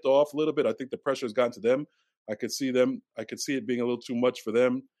slipped off a little bit. I think the pressure has gotten to them. I could see it being a little too much for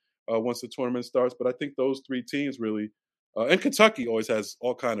them once the tournament starts. But I think those 3 teams really. And Kentucky always has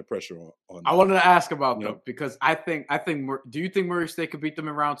all kind of pressure on them. I wanted to ask about them because I think. Do you think Murray State could beat them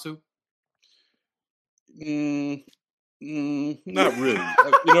in round 2? Not really.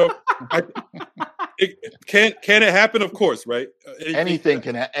 Can it happen? Of course, right? Anything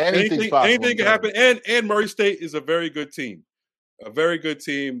can happen. Anything can happen. And Murray State is a very good team. A very good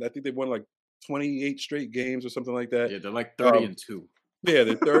team. I think they won 28 straight games or something like that. Yeah, they're 30-2. Yeah,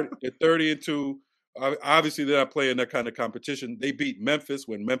 they're 30-2. Obviously, they're not playing that kind of competition. They beat Memphis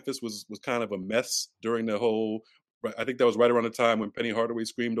when Memphis was kind of a mess during the whole. I think that was right around the time when Penny Hardaway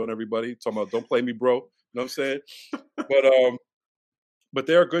screamed on everybody, talking about "Don't play me, bro." You know what I'm saying? But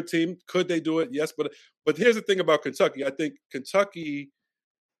they're a good team. Could they do it? Yes, but here's the thing about Kentucky. I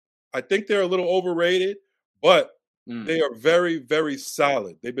think they're a little overrated, but they are very, very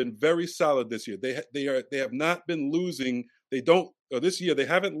solid. They've been very solid this year. They have not been losing. This year they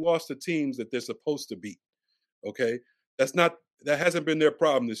haven't lost to teams that they're supposed to beat. Okay, that hasn't been their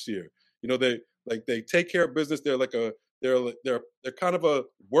problem this year. They take care of business. They're kind of a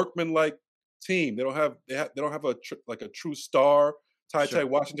workman-like team. They don't have a true star. Ty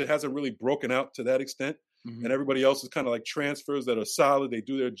Washington hasn't really broken out to that extent, and everybody else is kind of like transfers that are solid. They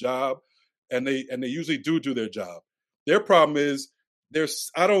do their job, and they usually do their job. Their problem is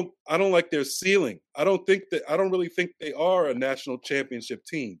I don't like their ceiling. I don't really think they are a national championship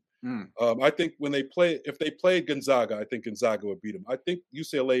team. I think if they played Gonzaga, I think Gonzaga would beat them. I think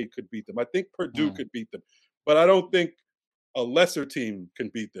UCLA could beat them. I think Purdue could beat them, but I don't think a lesser team can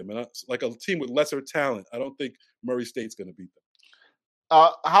beat them. And like a team with lesser talent, I don't think Murray State's going to beat them.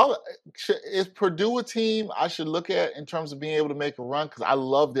 How is Purdue a team I should look at in terms of being able to make a run? Because I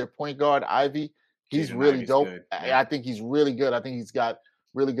love their point guard, Ivy. He's really dope. Yeah. I think he's really good. I think he's got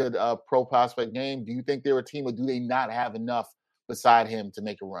really good pro prospect game. Do you think they're a team, or do they not have enough beside him to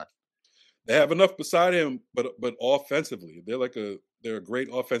make a run? They have enough beside him, but offensively, they're a great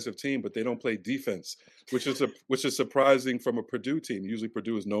offensive team, but they don't play defense, which is surprising from a Purdue team. Usually,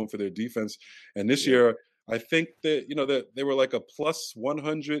 Purdue is known for their defense, and this year, I think that that they were like a plus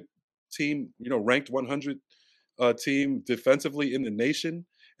 100 team, ranked 100 team defensively in the nation,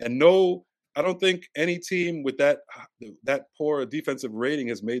 and I don't think any team with that poor defensive rating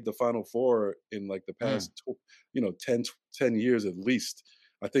has made the Final Four in like the past 10 years at least.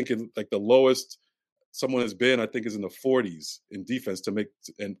 I think the lowest someone has been, I think, is in the 40s in defense to make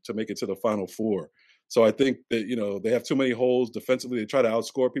it to the Final Four. So I think that they have too many holes defensively. They try to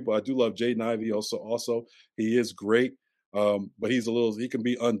outscore people. I do love Jaden Ivey also. He is great. But he can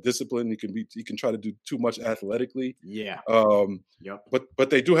be undisciplined. He can try to do too much athletically. Yeah. Yep. But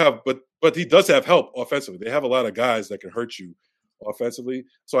they do have, but he does have help offensively. They have a lot of guys that can hurt you offensively.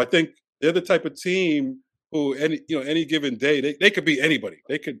 So I think they're the type of team who any given day they could beat anybody.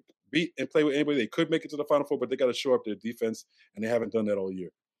 They could beat and play with anybody. They could make it to the Final Four, but they got to show up their defense, and they haven't done that all year.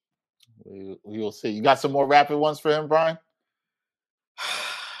 We will see. You got some more rapid ones for him, Brian?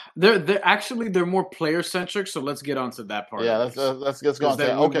 They're more player centric, so let's get on to that part. Yeah, let's go on to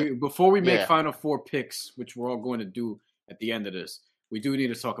that. Okay. Before we make Final Four picks, which we're all going to do at the end of this, we do need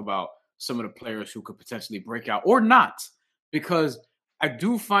to talk about some of the players who could potentially break out or not. because I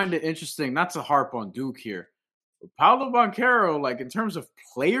do find it interesting, not to harp on Duke here, but Paolo Banchero, like in terms of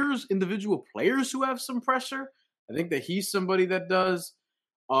players, individual players who have some pressure, I think that he's somebody that does.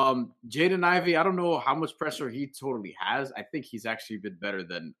 Jaden Ivey, I don't know how much pressure he totally has. I think he's actually been better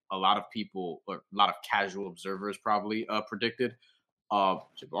than a lot of people or a lot of casual observers probably predicted.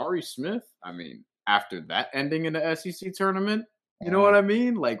 Jabari Smith, I mean, after that ending in the SEC tournament, you know what I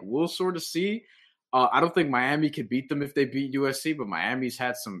mean? Like, we'll sort of see. I don't think Miami could beat them if they beat USC, but Miami's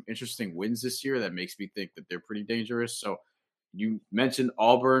had some interesting wins this year that makes me think that they're pretty dangerous. So you mentioned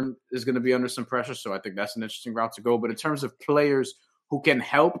Auburn is going to be under some pressure, so I think that's an interesting route to go. But in terms of players who can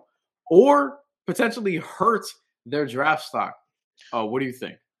help or potentially hurt their draft stock, what do you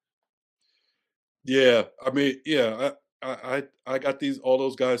think? Yeah, I mean, yeah, I got all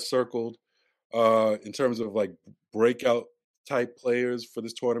those guys circled in terms of like breakout type players for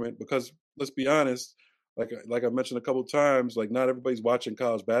this tournament, because let's be honest, like I mentioned a couple of times, like not everybody's watching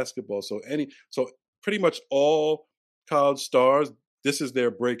college basketball. So pretty much all college stars, this is their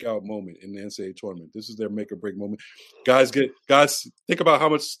breakout moment in the NCAA tournament. This is their make or break moment. Guys think about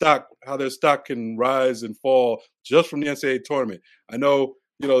how their stock can rise and fall just from the NCAA tournament. I know,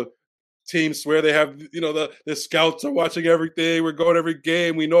 teams swear they have, the scouts are watching everything. We're going every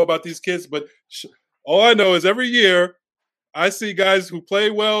game. We know about these kids, but all I know is every year I see guys who play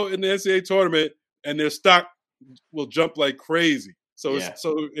well in the NCAA tournament and their stock will jump like crazy. So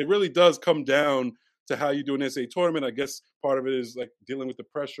it really does come down to how you do an NCAA tournament. I guess part of it is like dealing with the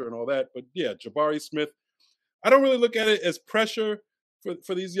pressure and all that. But yeah, Jabari Smith, I don't really look at it as pressure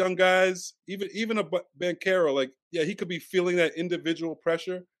for these young guys. Even a Banchero, like, yeah, he could be feeling that individual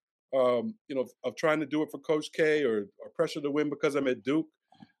pressure, of trying to do it for Coach K or pressure to win because I'm at Duke.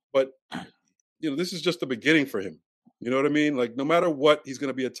 But, this is just the beginning for him. You know what I mean? Like, no matter what, he's going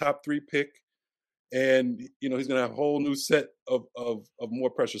to be a top 3 pick. And, he's going to have a whole new set of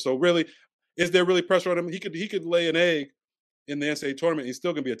more pressure. So really, is there really pressure on him? He could lay an egg in the NCAA tournament. He's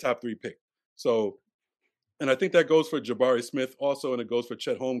still going to be a top 3 pick. So, and I think that goes for Jabari Smith also, and it goes for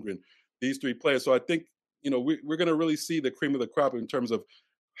Chet Holmgren, these 3 players. So I think, we're going to really see the cream of the crop in terms of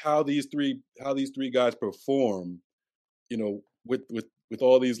how these three guys perform, with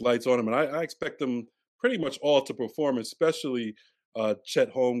all these lights on them. And I expect them pretty much all to perform, especially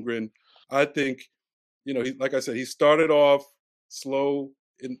Chet Holmgren. I think, like I said, he started off slow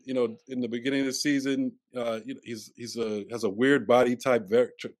in the beginning of the season. Has a weird body type,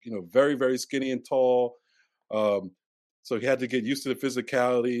 very, very skinny and tall. So he had to get used to the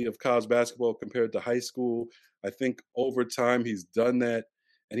physicality of college basketball compared to high school. I think over time he's done that,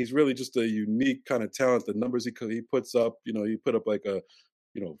 and he's really just a unique kind of talent. The numbers he puts up, he put up like a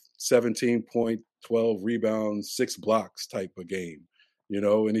 17 point, 12 rebounds, 6 blocks type of game,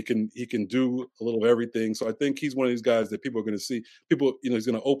 and he can do a little of everything. So I think he's one of these guys that people are going to see. People, he's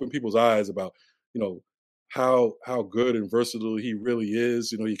going to open people's eyes about, how good and versatile he really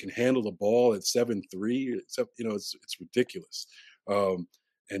is. He can handle the ball at 7'3". It's ridiculous.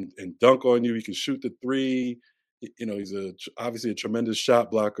 And dunk on you. He can shoot the 3. He's obviously a tremendous shot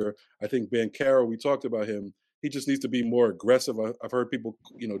blocker. I think Banchero, we talked about him. He just needs to be more aggressive. I've heard people,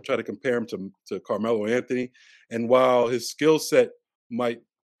 try to compare him to Carmelo Anthony. And while his skill set might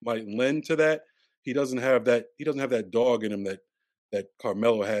lend to that, he doesn't have that dog in him that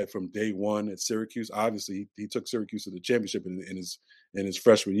Carmelo had from day one at Syracuse. Obviously, he took Syracuse to the championship in his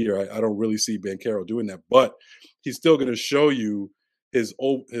freshman year. I don't really see Banchero doing that, but he's still going to show you his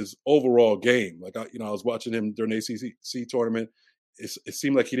overall game. Like I was watching him during the ACC tournament. It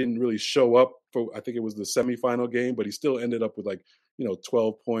seemed like he didn't really show up for, I think it was the semifinal game, but he still ended up with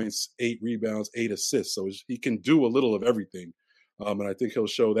 12 points, 8 rebounds, 8 assists. So he can do a little of everything. And I think he'll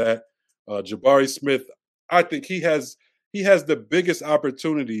show that. Jabari Smith, I think he has the biggest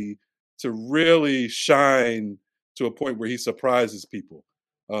opportunity to really shine to a point where he surprises people.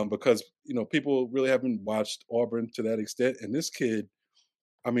 Because, people really haven't watched Auburn to that extent. And this kid,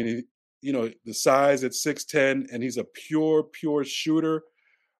 I mean, the size at 6'10", and he's a pure shooter.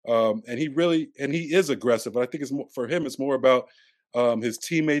 And he is aggressive. But I think for him, it's more about his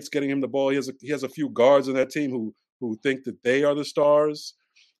teammates getting him the ball. He has a few guards on that team who think that they are the stars.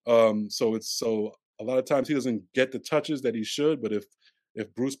 So a lot of times he doesn't get the touches that he should. But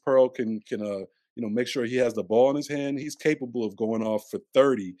if Bruce Pearl can make sure he has the ball in his hand, he's capable of going off for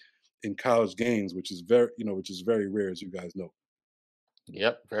 30 in college games, which is very rare, as you guys know.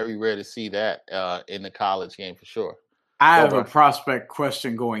 Yep, very rare to see that in the college game for sure. I have a prospect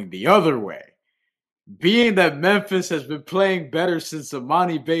question going the other way. Being that Memphis has been playing better since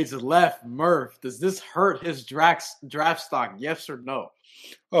Emoni Bates left Murph, does this hurt his draft stock? Yes or no?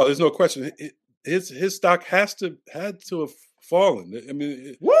 Oh, there's no question. his stock had to have fallen. I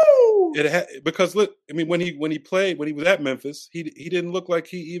mean, Woo! because look, I mean, when he was at Memphis, he didn't look like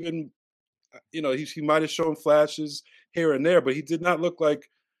he even, he might have shown flashes here and there, but he did not look like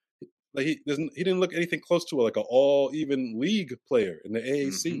he didn't look anything close to like an all even league player in the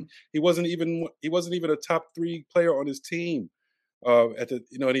AAC. Mm-hmm. He wasn't even a top 3 player on his team. And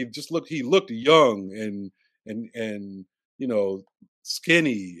he looked young and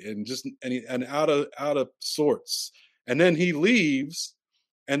skinny and out of sorts. And then he leaves,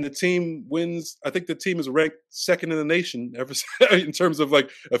 and the team wins. I think the team is ranked second in the nation ever in terms of like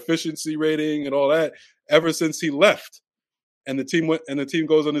efficiency rating and all that ever since he left. And the team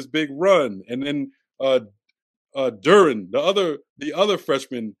goes on this big run, and then Duran, the other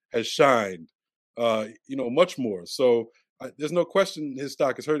freshman, has shined, much more. So there's no question his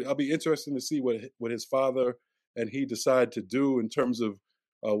stock is hurt. I'll be interested to see what his father and he decide to do in terms of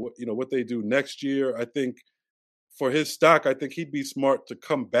what they do next year. I think for his stock, I think he'd be smart to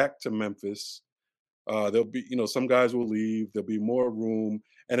come back to Memphis. There'll be some guys will leave. There'll be more room,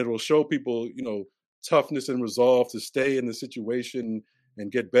 and it'll show people toughness and resolve to stay in the situation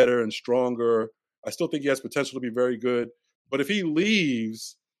and get better and stronger. I still think he has potential to be very good, but if he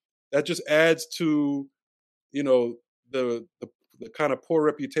leaves, that just adds to the kind of poor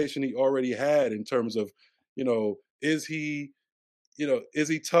reputation he already had in terms of is he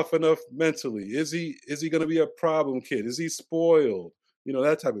tough enough mentally? Is he going to be a problem kid? Is he spoiled?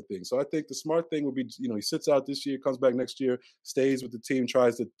 That type of thing. So I think the smart thing would be, he sits out this year, comes back next year, stays with the team,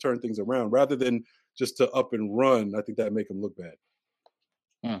 tries to turn things around rather than just to up and run. I think that make him look bad.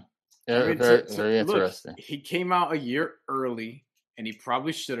 Yeah, very interesting. He came out a year early, and he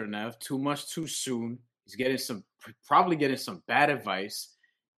probably shouldn't have. Too much too soon. He's probably getting some bad advice.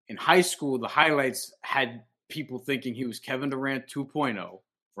 In high school, the highlights had people thinking he was Kevin Durant 2.0,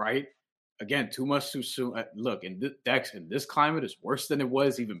 right? Again, too much too soon. Look, in this climate is worse than it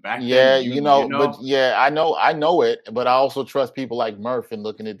was even back then. I know it, but I also trust people like Murph in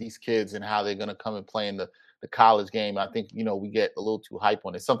looking at these kids and how they're going to come and play in the college game. I think, we get a little too hype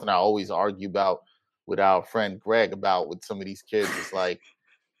on it. Something I always argue about with our friend Greg about with some of these kids. It's like,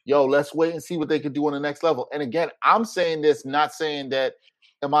 yo, let's wait and see what they can do on the next level. And again, I'm saying this, not saying that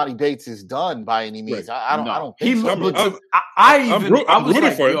Emoni Bates is done by any means. Right. I don't think so. I'm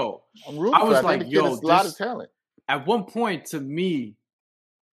rooting for him. I was like, yo, a lot of talent. At one point, to me,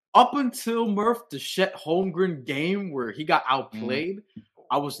 up until Murph, the Chet Holmgren game where he got outplayed,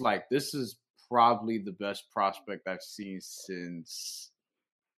 I was like, this is probably the best prospect I've seen since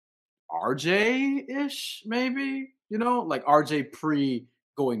RJ-ish, maybe. Like RJ pre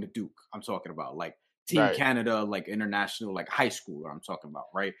going to Duke. I'm talking about like Team Canada, like international, like high school. I'm talking about,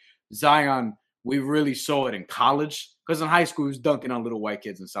 right? Zion, we really saw it in college because in high school he was dunking on little white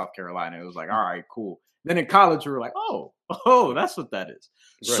kids in South Carolina. It was like, all right, cool. Then in college we were like, oh, that's what that is.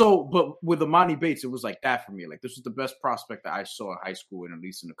 Right. So, but with Emoni Bates, it was like that for me. Like this was the best prospect that I saw in high school in at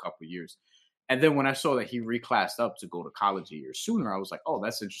least in a couple of years. And then when I saw that he reclassed up to go to college a year sooner, I was like, oh,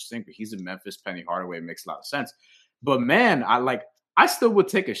 that's interesting. But he's in Memphis, Penny Hardaway. It makes a lot of sense. But man, I still would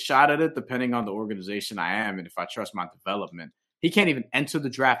take a shot at it depending on the organization I am and if I trust my development. He can't even enter the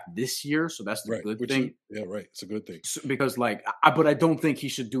draft this year, so that's the good thing. It's a good thing. So, because but I don't think he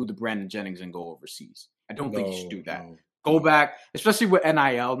should do the Brandon Jennings and go overseas. I don't think he should do that. No. Go back, especially with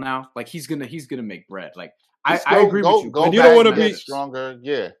NIL now. Like he's gonna make bread. Like I agree with you. And you don't want to be stronger.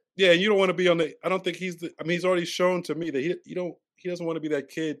 Yeah. Yeah, you don't want to be on the. I don't think he's he's already shown to me that he doesn't want to be that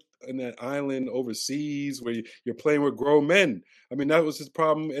kid in that island overseas where you're playing with grown men. I mean, that was his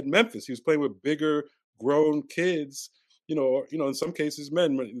problem at Memphis. He was playing with bigger, grown kids. In some cases,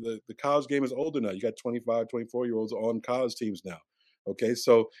 men. The college game is older now. You got 25, 24-year-olds on college teams now. Okay,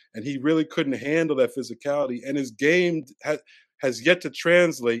 so and he really couldn't handle that physicality, and his game has yet to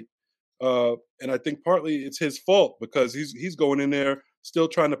translate. And I think partly it's his fault because he's going in there still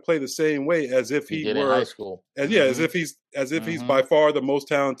trying to play the same way as if he were in high school. As if he's by far the most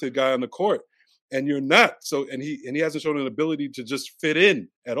talented guy on the court, and you're not. So and he hasn't shown an ability to just fit in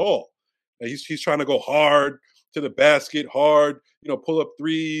at all. He's trying to go hard to the basket, hard, pull up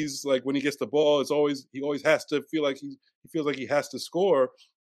threes. Like when he gets the ball, he always has to feel like he feels like he has to score,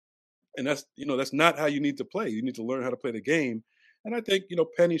 and that's not how you need to play. You need to learn how to play the game. And I think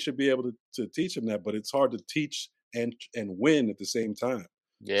Penny should be able to teach him that, but it's hard to teach and win at the same time.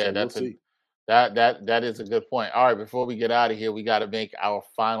 Yeah, so that is a good point. All right, before we get out of here, we got to make our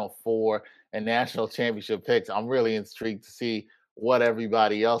Final Four and national championship picks. I'm really intrigued to see what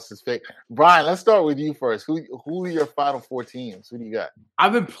everybody else has picked. Brian, let's start with you first. Who are your Final Four teams? Who do you got?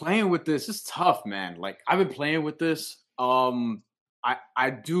 I've been playing with this. It's tough, man. Like I've been playing with this. I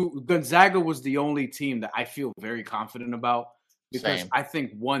do. Gonzaga was the only team that I feel very confident about because I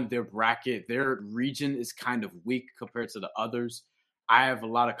think their bracket, their region is kind of weak compared to the others. I have a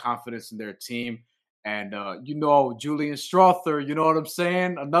lot of confidence in their team. And Julian Strother, you know what I'm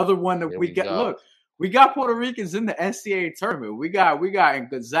saying? Another one that we get. Look, we got Puerto Ricans in the NCAA tournament. We got in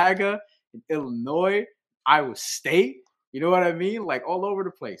Gonzaga, in Illinois, Iowa State. You know what I mean? Like all over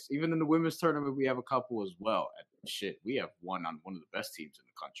the place. Even in the women's tournament, we have a couple as well. And shit, we have one of the best teams in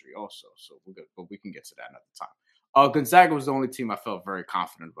the country also. So we're good, but we can get to that another time. Gonzaga was the only team I felt very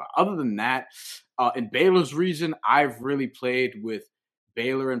confident about. Other than that, in Baylor's region, I've really played with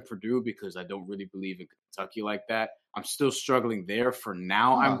Baylor and Purdue because I don't really believe in Kentucky like that. I'm still struggling there. For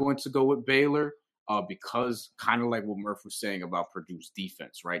now, I'm going to go with Baylor because kind of like what Murph was saying about Purdue's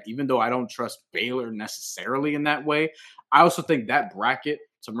defense, right? Even though I don't trust Baylor necessarily in that way, I also think that bracket,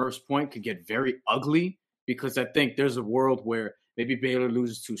 to Murph's point, could get very ugly because I think there's a world where maybe Baylor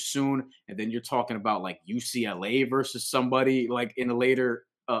loses too soon, and then you're talking about like UCLA versus somebody like in a later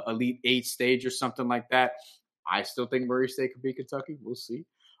Elite Eight stage or something like that. I still think Murray State could beat Kentucky. We'll see.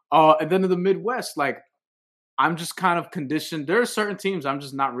 And then in the Midwest, like I'm just kind of conditioned. There are certain teams I'm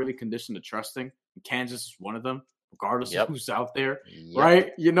just not really conditioned to trusting. Kansas is one of them, regardless of who's out there,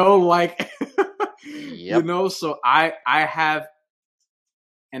 right? You know, like, you know, so I have,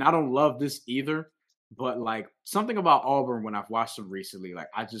 and I don't love this either, but like something about Auburn when I've watched them recently, like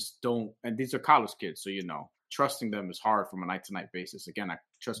I just don't, and these are college kids, so, you know, trusting them is hard from a night-to-night basis. Again, I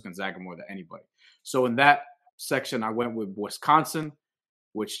trust Gonzaga more than anybody. So in that section, I went with Wisconsin,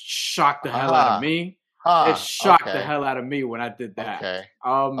 which shocked the hell out of me. It shocked the hell out of me when I did that.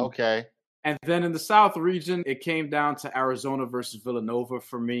 Okay. And then in the South region, it came down to Arizona versus Villanova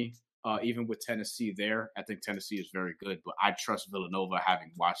for me, even with Tennessee there. I think Tennessee is very good, but I trust Villanova having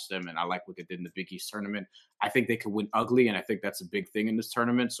watched them, and I like what they did in the Big East tournament. I think they could win ugly, and I think that's a big thing in this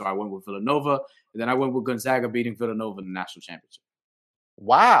tournament. So I went with Villanova, and then I went with Gonzaga beating Villanova in the national championship.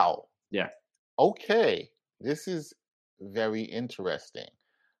 Wow. Yeah. Okay. This is very interesting.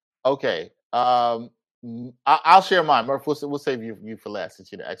 Okay. I'll share mine. Murph, we'll save you for last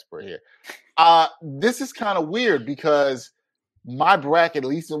since you're the expert here. This is kind of weird because my bracket, at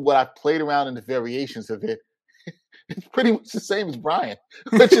least in what I've played around in the variations of it, it's pretty much the same as Brian,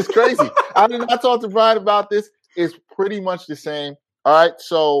 which is crazy. I talked to Brian about this. It's pretty much the same. All right.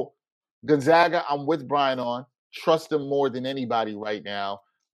 So Gonzaga, I'm with Brian on. Trust them more than anybody right now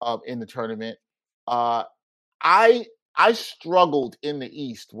in the tournament. I struggled in the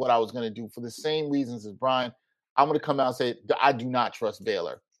East what I was going to do for the same reasons as Brian. I'm going to come out and say I do not trust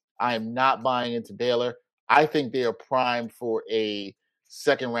Baylor. I am not buying into Baylor. I think they are primed for a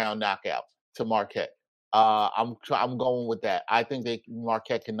second-round knockout to Marquette. I'm going with that. I think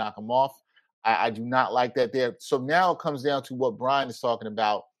Marquette can knock them off. I do not like that there. So now it comes down to what Brian is talking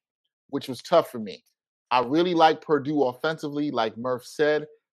about, which was tough for me. I really like Purdue offensively, like Murph said,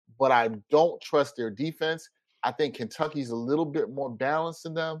 but I don't trust their defense. I think Kentucky's a little bit more balanced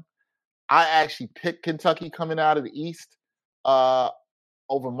than them. I actually picked Kentucky coming out of the East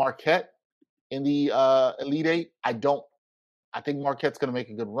over Marquette in the Elite Eight. I think Marquette's going to make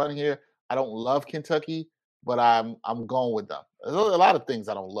a good run here. I don't love Kentucky, but I'm going with them. There's a lot of things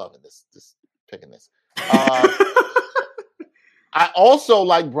I don't love in this picking this. I also,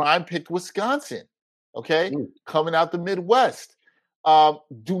 like Brian, picked Wisconsin. Okay, coming out the Midwest.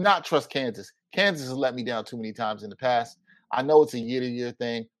 Do not trust Kansas. Kansas has let me down too many times in the past. I know it's a year-to-year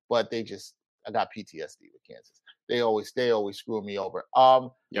thing, but I got PTSD with Kansas. They always screw me over.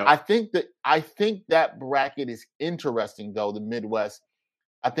 I think that bracket is interesting though, the Midwest.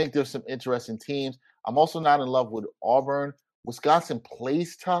 I think there's some interesting teams. I'm also not in love with Auburn. Wisconsin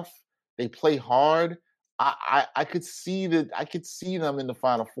plays tough. They play hard. I could see them in the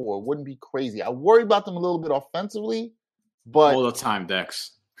Final Four. It wouldn't be crazy. I worry about them a little bit offensively, but all the time,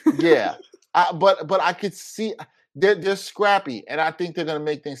 Dex. Yeah. But I could see they're scrappy, and I think they're going to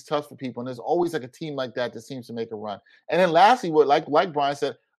make things tough for people. And there's always like a team like that seems to make a run. And then lastly, what like Brian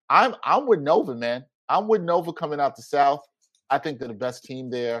said, I'm with Nova, man. I'm with Nova coming out the South. I think they're the best team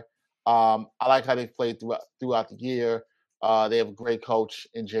there. I like how they've played throughout the year. They have a great coach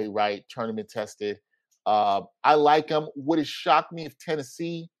in Jay Wright, tournament tested. I like them. Would it shock me if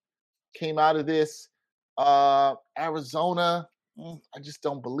Tennessee came out of this? Arizona, I just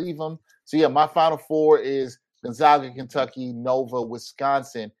don't believe them. So, yeah, my Final Four is Gonzaga, Kentucky, Nova,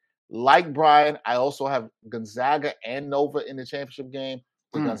 Wisconsin. Like Brian, I also have Gonzaga and Nova in the championship game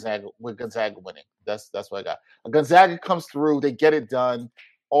with Gonzaga winning. That's what I got. Gonzaga comes through. They get it done.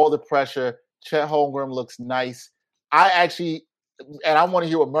 All the pressure. Chet Holmgren looks nice. And I want to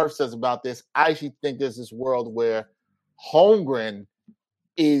hear what Murph says about this. I actually think there's this world where Holmgren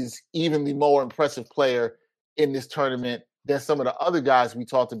is even the more impressive player in this tournament than some of the other guys we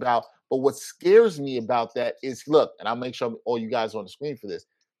talked about. But what scares me about that is, look, and I'll make sure all you guys are on the screen for this.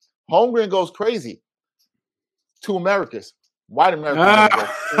 Holmgren goes crazy. 2 Americas. White Americans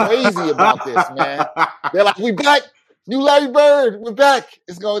go crazy about this, man. They're like, we back. New Larry Bird. We're back.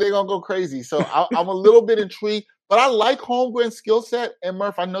 They're going to go crazy. So I'm a little bit intrigued. But I like Holmgren's skill set. And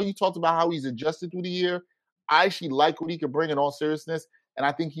Murph, I know you talked about how he's adjusted through the year. I actually like what he could bring in all seriousness. And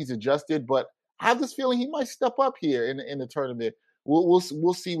I think he's adjusted. But I have this feeling he might step up here in the tournament.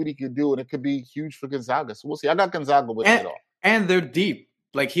 We'll see what he could do. And it could be huge for Gonzaga. So we'll see. I got Gonzaga with it all. And they're deep.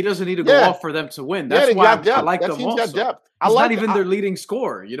 Like, he doesn't need to go off for them to win. That's why I like them also. He's not even their leading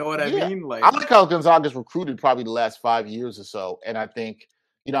scorer. You know what I mean? Like, I like how Gonzaga's recruited probably the last 5 years or so. And I think,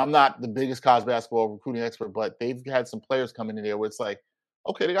 I'm not the biggest college basketball recruiting expert, but they've had some players coming in there where it's like,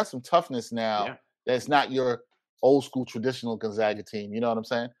 okay, they got some toughness now. Yeah. That's not your old school traditional Gonzaga team. You know what I'm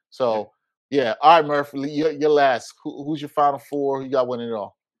saying? So, yeah. All right, Murph, you're last. Who's your final four? Who you got winning it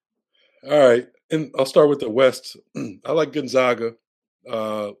all? All right. And I'll start with the West. I like Gonzaga.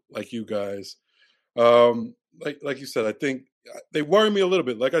 Like you guys, like you said, I think they worry me a little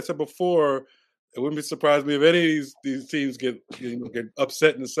bit. Like I said before, it wouldn't be surprised me if any of these teams get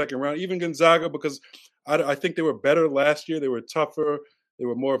upset in the second round. Even Gonzaga, because I think they were better last year. They were tougher. They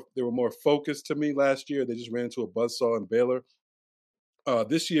were more focused to me last year. They just ran into a buzzsaw in Baylor.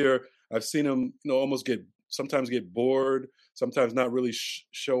 This year, I've seen them, almost sometimes get bored, sometimes not really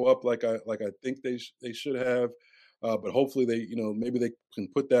show up like I think they should have. But hopefully they, maybe they can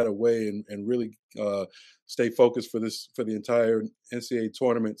put that away and really stay focused for the entire NCAA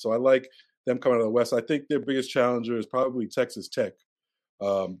tournament. So I like them coming out of the West. I think their biggest challenger is probably Texas Tech,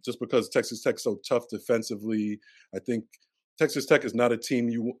 just because Texas Tech's so tough defensively. I think Texas Tech is not a team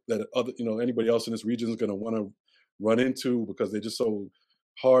that anybody else in this region is going to want to run into, because they're just so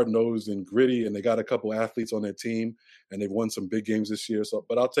hard-nosed and gritty, and they got a couple athletes on their team, and they've won some big games this year. So,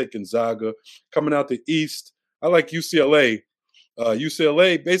 but I'll take Gonzaga. Coming out the East, I like UCLA.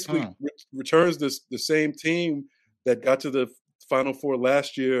 UCLA basically returns the same team that got to the Final Four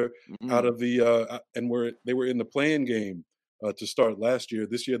last year out of the they were in the play-in game to start last year.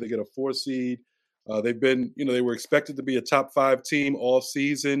 This year they get a 4 seed. They've been, they were expected to be a top 5 team all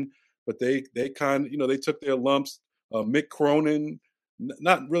season, but they kind of, they took their lumps. Mick Cronin,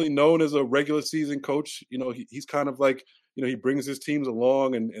 not really known as a regular season coach. He's kind of like, he brings his teams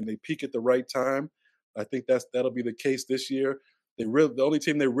along and they peak at the right time. I think that'll be the case this year. The only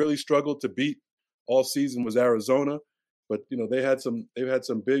team they really struggled to beat all season was Arizona, but they've had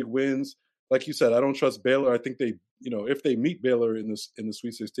some big wins. Like you said, I don't trust Baylor. I think they, if they meet Baylor in the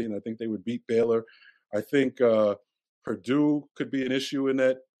Sweet 16, I think they would beat Baylor. I think Purdue could be an issue in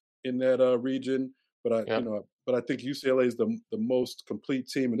that region, but I think UCLA is the most complete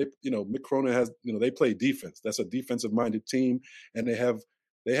team, and Mick Cronin has, they play defense. That's a defensive minded team, and they have.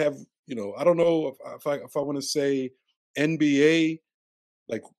 I don't know if I want to say NBA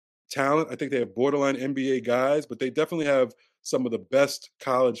like talent. I think they have borderline NBA guys, but they definitely have some of the best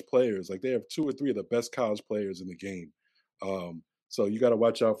college players. Like, they have 2 or 3 of the best college players in the game. So you got to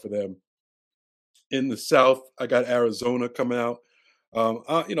watch out for them. In the South, I got Arizona coming out.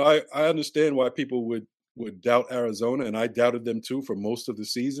 I understand why people would doubt Arizona, and I doubted them too for most of the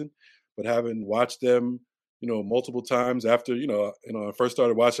season. But having watched them, multiple times after, I first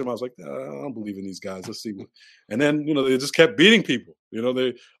started watching them, I was like, I don't believe in these guys. Let's see. And then, they just kept beating people.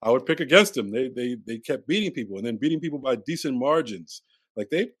 I would pick against them. They kept beating people, and then beating people by decent margins. Like,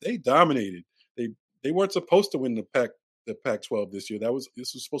 they dominated. They weren't supposed to win the Pac-12 this year.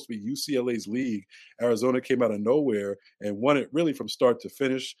 This was supposed to be UCLA's league. Arizona came out of nowhere and won it really from start to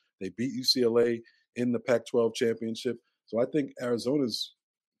finish. They beat UCLA in the Pac-12 championship. So I think Arizona's,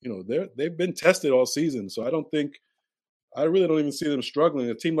 they've been tested all season. So I really don't even see them struggling.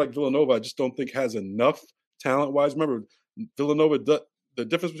 A team like Villanova, I just don't think has enough talent-wise. Remember, Villanova, the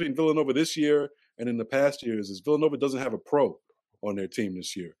difference between Villanova this year and in the past years is Villanova doesn't have a pro on their team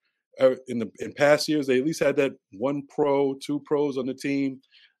this year. In past years, they at least had that 1 pro, 2 pros on the team,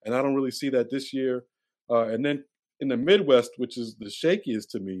 and I don't really see that this year. And then in the Midwest, which is the shakiest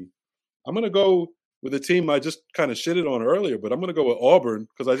to me, I'm going to go with a team I just kind of shitted on earlier, but I'm going to go with Auburn,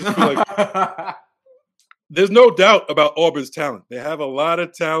 because I just feel like there's no doubt about Auburn's talent. They have a lot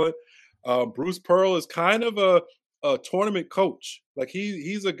of talent. Bruce Pearl is kind of a tournament coach. Like,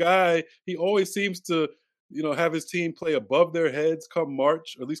 he's a guy, he always seems to, have his team play above their heads come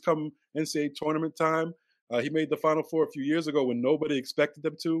March, or at least come NCAA tournament time. He made the Final Four a few years ago when nobody expected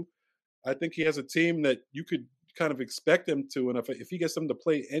them to. I think he has a team that you could kind of expect them to, and if he gets them to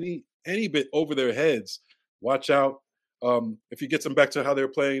play any bit over their heads, watch out. If he gets them back to how they're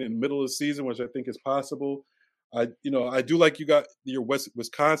playing in the middle of the season, which I think is possible. I do like you got your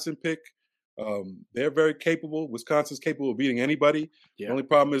Wisconsin pick. They're very capable. Wisconsin's capable of beating anybody. Yeah. The only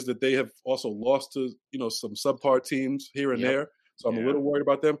problem is that they have also lost to some subpar teams here and there. So I'm a little worried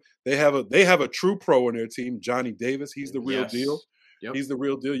about them. They have a true pro on their team, Johnny Davis. He's the real deal. Yep. He's the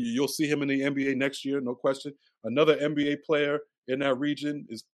real deal. You'll see him in the NBA next year, no question. Another NBA player in that region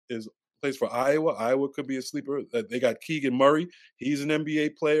is plays for Iowa. Iowa could be a sleeper. They got Keegan Murray. He's an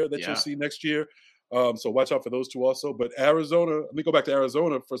NBA player that you'll see next year. So watch out for those two also. But Arizona, let me go back to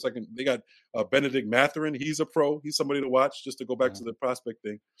Arizona for a second. They got Benedict Mathurin. He's a pro. He's somebody to watch, just to go back to the prospect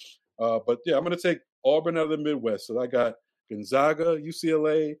thing. But yeah, I'm going to take Auburn out of the Midwest. So I got Gonzaga,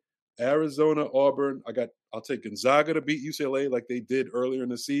 UCLA, Arizona, Auburn. I'll take Gonzaga to beat UCLA like they did earlier in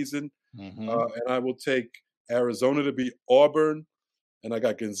the season. And I will take Arizona to beat Auburn. And I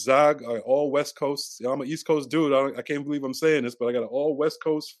got Gonzaga, all West Coast. I'm an East Coast dude. I can't believe I'm saying this, but I got an all West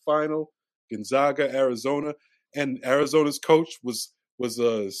Coast final. Gonzaga, Arizona, and Arizona's coach was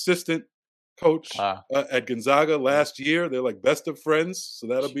an assistant coach at Gonzaga last year. They're like best of friends, so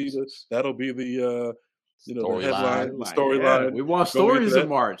that'll be the the headline, the storyline. Yeah. We want stories in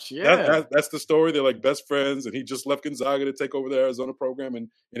March. Yeah, that's the story. They're like best friends, and he just left Gonzaga to take over the Arizona program in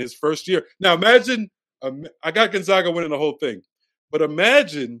his first year. Now imagine, I got Gonzaga winning the whole thing, but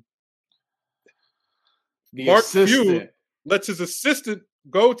imagine Mark Few lets his assistant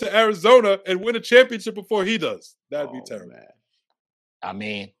go to Arizona and win a championship before he does. That'd be terrible. Man. I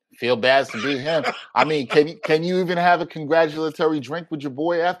mean, feel bad to beat him. I mean, can you even have a congratulatory drink with your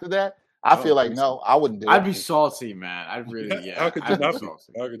boy after that? I feel like no, I wouldn't do it. I'd be salty, man. I'd really, How could you not be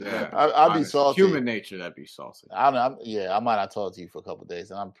salty? I'd be salty. Human nature, that'd be salty. I might not talk to you for a couple of days,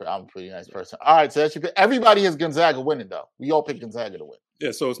 and I'm a pretty nice person. All right, so that's your pick. Everybody has Gonzaga winning, though. We all pick Gonzaga to win. Yeah,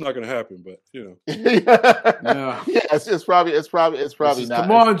 so it's not going to happen, but it's probably not.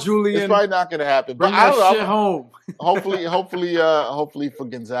 Come on, Julian. It's probably not going to happen. Bring that shit home. hopefully for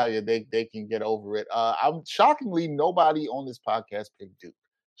Gonzaga, they can get over it. I'm shockingly nobody on this podcast picked Duke.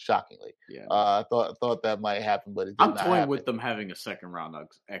 Shockingly, I thought that might happen, but it did I'm not toying happen. with them having a second round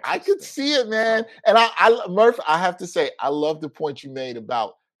exit. I could see it, man. And Murph, I have to say, I love the point you made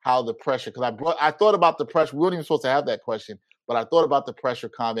about how the pressure. Because I thought about the pressure. We weren't even supposed to have that question, but I thought about the pressure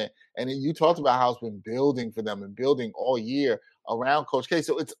comment, and then you talked about how it's been building for them and building all year around Coach K.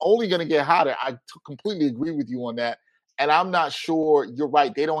 So it's only going to get hotter. I completely agree with you on that. And I'm not sure you're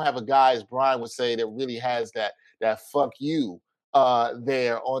right. They don't have a guy, as Brian would say, that really has that fuck you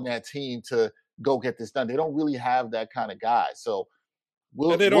there on that team to go get this done. They don't really have that kind of guy. So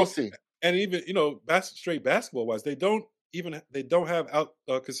we'll see. And even, straight basketball wise, they don't have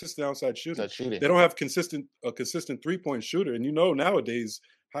consistent outside shooting. They don't have a consistent 3-point shooter. And nowadays,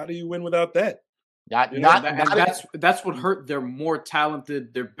 how do you win without that? That's what hurt their more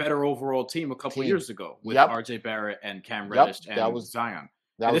talented, their better overall team a couple years ago with RJ Barrett and Cam Reddish and Zion.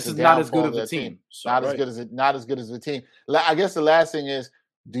 This is not as good of a team. So, not as good as the team. I guess the last thing is,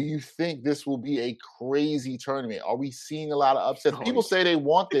 do you think this will be a crazy tournament? Are we seeing a lot of upsets? People say they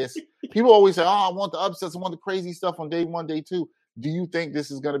want this. People always say, I want the upsets. I want the crazy stuff on day 1, day 2. Do you think this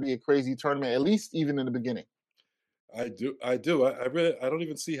is going to be a crazy tournament, at least even in the beginning? I do. I don't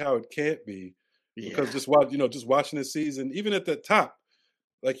even see how it can't be. Because just watching this season, even at the top,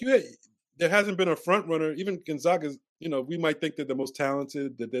 there hasn't been a front runner. Even Gonzaga's, we might think they're the most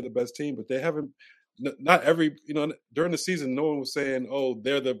talented, that they're the best team, but they haven't. Not every, during the season, no one was saying, "Oh,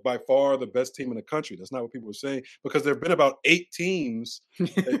 they're by far the best team in the country." That's not what people were saying, because there've been about 8 teams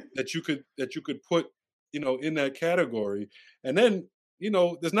that you could put, in that category, and then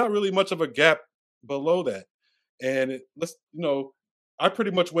there's not really much of a gap below that, and I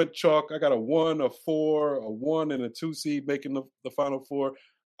pretty much went chalk. I got a 1, a 4, a 1, and a 2 seed making the Final Four.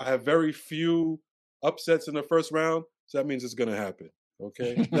 I have very few upsets in the first round, so that means it's going to happen.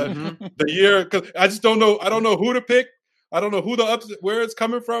 Okay, the year, because I just don't know. I don't know who to pick. I don't know who the upset, where it's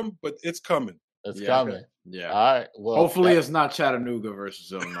coming from, but it's coming. It's coming. Okay. Yeah. All right. Well, hopefully it's not Chattanooga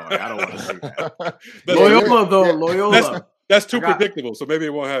versus Illinois. I don't want to see that. Loyola. That's too predictable. So maybe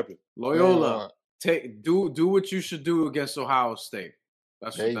it won't happen. Loyola, do what you should do against Ohio State.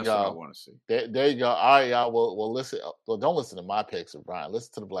 That's what I want to see. There you go. All right, y'all. Well, listen. Well, don't listen to my picks, Brian.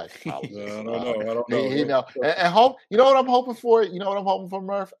 Listen to the Black Colleges. I don't know. And hope. You know what I'm hoping for? You know what I'm hoping for,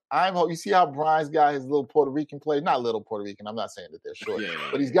 Murph? You see how Brian's got his little Puerto Rican players? Not little Puerto Rican. I'm not saying that they're short,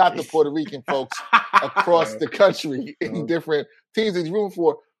 but he's got the Puerto Rican folks across the country in different teams that he's rooting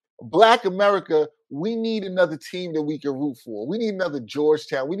for. Black America, we need another team that we can root for. We need another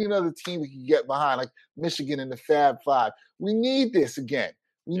Georgetown. We need another team we can get behind, like Michigan and the Fab Five. We need this again.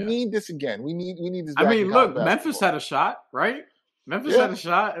 We need this again. We need this. I back mean, in look, college Memphis basketball. had a shot, right? Memphis Yeah. had a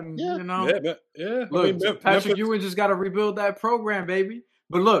shot, and Yeah. you know, Yeah. look, Patrick Memphis, Ewing just got to rebuild that program, baby.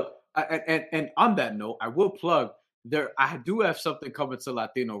 But look, and on that note, I will plug there. I do have something coming to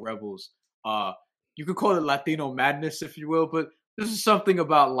Latino Rebels. You could call it Latino Madness, if you will, but this is something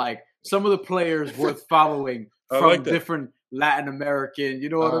about like some of the players worth following from like that. different Latin American. You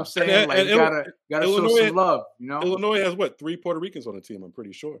know what I'm saying? and like, you gotta show some love. You know, Illinois has what, 3 Puerto Ricans on the team? I'm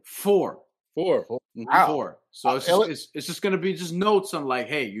pretty sure. 4. Mhm. 4. So it's just going to be just notes on like,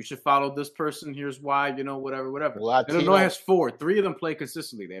 hey, you should follow this person. Here's why, you know, whatever. Illinois has 4. 3 of them play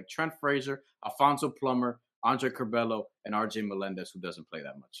consistently. They have Trent Frazier, Alfonso Plummer, Andre Curbelo, and RJ Melendez, who doesn't play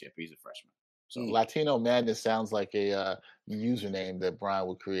that much yet. But he's a freshman. So Latino Madness sounds like a username that Brian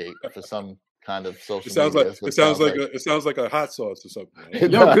would create for some kind of social media. It sounds like a hot sauce or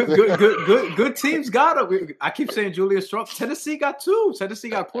something. Yo, good teams got it. I keep saying Julius Strauss. Tennessee got 2. Tennessee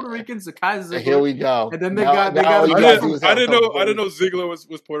got Puerto Ricans, the Kaiser. Here we go. And then I didn't know Ziegler was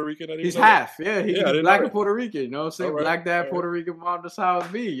Puerto Rican. He's half. Yeah, he's black and Puerto Rican. You know what I'm saying? Right. Black dad, Puerto Rican mom. That's how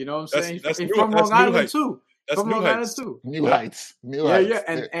it be. You know what I'm saying? He's from Long Island too. That's New Heights. New Heights.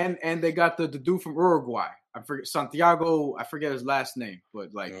 Yeah. And they got the dude from Uruguay. I forget Santiago. I forget his last name,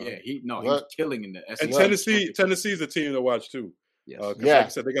 but like, he was killing in the SEC. And Tennessee's a team to watch too. Yes. Like I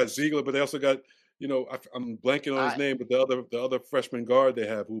said, they got Ziegler, but they also got, you know, I'm blanking on his name, but the other freshman guard they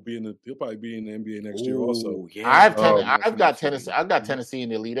have he'll probably be in the NBA next year also. Yeah. I've got Tennessee in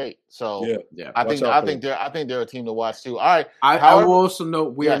the Elite 8. So I think they're a team to watch too. All right. I will also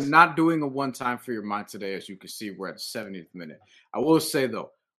note we are not doing a one time for your mind today. As you can see, we're at the 70th minute. I will say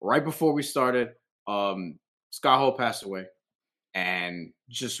though, right before we started, Scott Hall passed away, and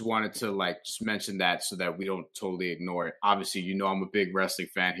just wanted to just mention that so that we don't totally ignore it. Obviously, you know I'm a big wrestling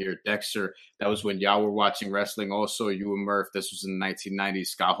fan here. Dexter, that was when y'all were watching wrestling. Also, you and Murph, this was in the 1990s.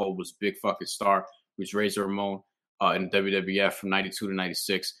 Scott Hall was a big fucking star. He was Razor Ramon in WWF from 92 to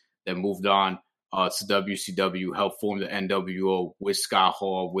 96. Then moved on to WCW, helped form the NWO with Scott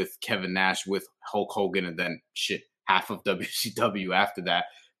Hall, with Kevin Nash, with Hulk Hogan, and then half of WCW after that.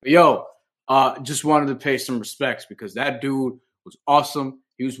 But just wanted to pay some respects because that dude was awesome.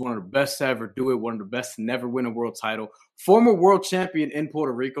 He was one of the best to ever do it, one of the best to never win a world title. Former world champion in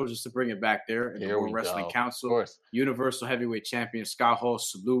Puerto Rico, just to bring it back there, in the World Wrestling Council. Universal heavyweight champion, Scott Hall,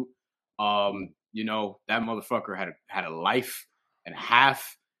 salute. You know, that motherfucker had a life and a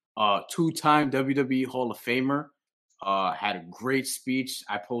half. 2-time WWE Hall of Famer. Had a great speech.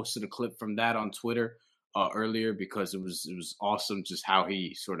 I posted a clip from that on Twitter earlier because it was awesome just how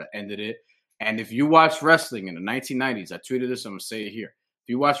he sort of ended it. And if you watch wrestling in the 1990s, I tweeted this, I'm going to say it here. If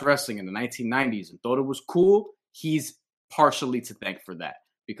you watch wrestling in the 1990s and thought it was cool, he's partially to thank for that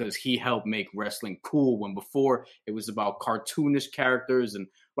because he helped make wrestling cool when before it was about cartoonish characters and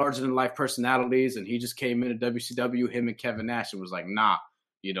larger-than-life personalities, and he just came into WCW, him and Kevin Nash, and was like, nah,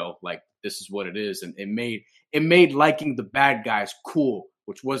 you know, like, this is what it is. And it made liking the bad guys cool,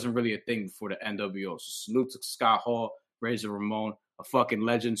 which wasn't really a thing before the NWO. So salute to Scott Hall, Razor Ramon, a fucking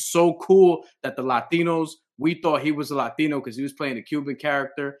legend. So cool that the Latinos, we thought he was a Latino because he was playing a Cuban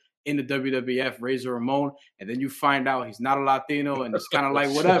character in the WWF, Razor Ramon, and then you find out he's not a Latino, and it's kind of like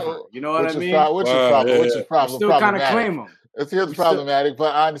whatever. You know what I mean? What's your problem? Still kind of claim him. It's problematic,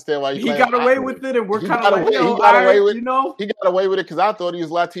 but I understand why he got away with it, and we're kind of like, he got away with it because I thought he was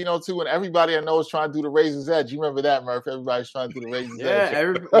Latino too, and everybody I know is trying to do the Razor's Edge. You remember that, Murph? Everybody's trying to do the Razor's Edge.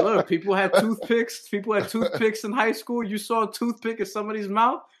 Yeah, look, people had toothpicks. People had toothpicks in high school. You saw a toothpick in somebody's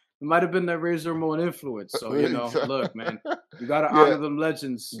mouth. It might have been that Razor Ramon influence. So, you know, look, man, you got to honor them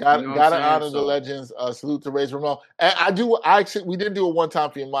legends. Got to honor the legends. Salute to Razor Ramon. And we didn't do it one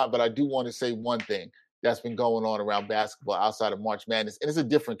time for your mind, but I do want to say one thing that's been going on around basketball outside of March Madness. And it's a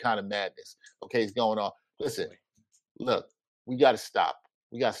different kind of madness. Okay, it's going on. Listen, look, we got to stop.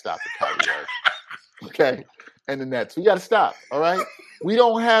 We got to stop the Kyrie Irving. Okay? And the Nets. We got to stop, all right? We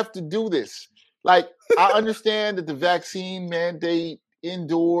don't have to do this. Like, I understand that the vaccine mandate,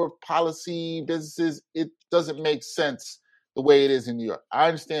 indoor policy, businesses, it doesn't make sense the way it is in New York. I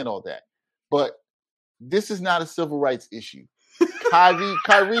understand all that. But this is not a civil rights issue.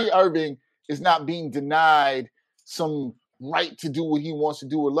 Kyrie Irving is not being denied some right to do what he wants to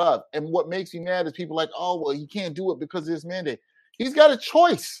do with love. And what makes me mad is people like, oh, well, he can't do it because of this mandate. He's got a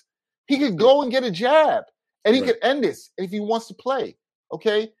choice. He could go and get a jab, and he could end this if he wants to play,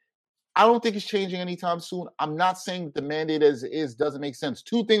 okay? I don't think it's changing anytime soon. I'm not saying that the mandate as it is doesn't make sense.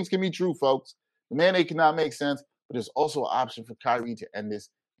 Two things can be true, folks. The mandate cannot make sense, but there's also an option for Kyrie to end this,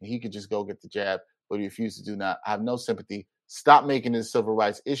 and he could just go get the jab, but he refused to do that. I have no sympathy. Stop making this a civil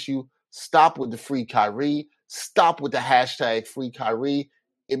rights issue. Stop with the free Kyrie. Stop with the hashtag free Kyrie.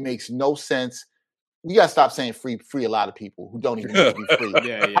 It makes no sense. We got to stop saying free a lot of people who don't even need to be free.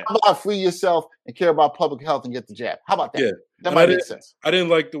 Yeah. How about free yourself and care about public health and get the jab? How about that? Yeah. That might make sense. I didn't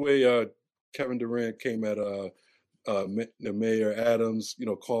like the way Kevin Durant came at the Mayor Adams,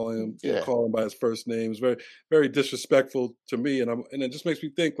 calling him by his first name. It was very, very disrespectful to me, and it just makes me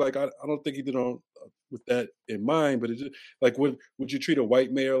think, like, I don't think he did it with that in mind, but it just, like, would you treat a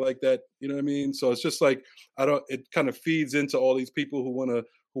white mayor like that? You know what I mean? So it's just like, it kind of feeds into all these people who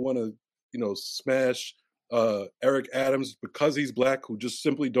want to smash Eric Adams because he's black, who just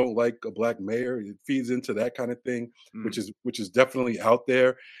simply don't like a black mayor. It feeds into that kind of thing, which is definitely out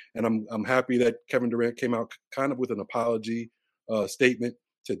there. And I'm happy that Kevin Durant came out kind of with an apology statement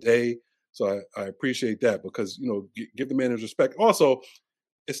today. So I appreciate that, because give the man his respect. Also,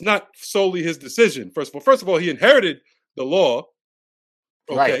 it's not solely his decision. First of all, he inherited the law.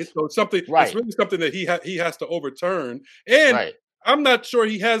 Okay, right. So it's something. Right. It's really something that he has to overturn. And right. I'm not sure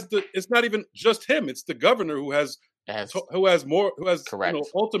he has it's not even just him. It's the governor who has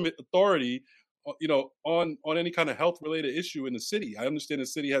ultimate authority, on any kind of health related issue in the city. I understand the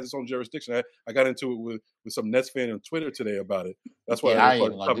city has its own jurisdiction. I got into it with some Nets fan on Twitter today about it. That's why I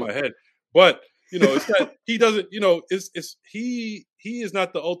didn't top of my head. But it's not, he doesn't, he is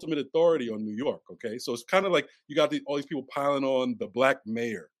not the ultimate authority on New York. Okay. So it's kind of like you got all these people piling on the black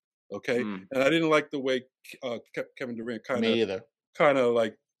mayor. Okay. And I didn't like the way Kevin Durant kind of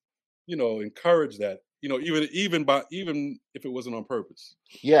like, encouraged that, even if it wasn't on purpose.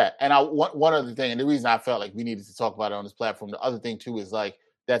 Yeah. And one other thing, and the reason I felt like we needed to talk about it on this platform, the other thing too is, like,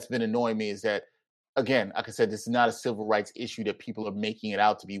 that's been annoying me, is that, again, like I said, this is not a civil rights issue that people are making it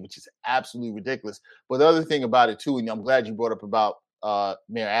out to be, which is absolutely ridiculous. But the other thing about it too, and I'm glad you brought up about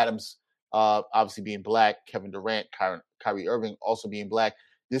Mayor Adams obviously being black, Kevin Durant, Kyrie Irving also being black.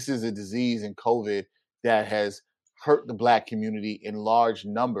 This is a disease in COVID that has hurt the black community in large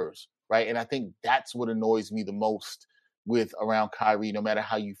numbers, right? And I think that's what annoys me the most with around Kyrie, no matter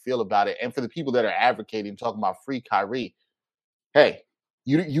how you feel about it. And for the people that are advocating, talking about free Kyrie, hey,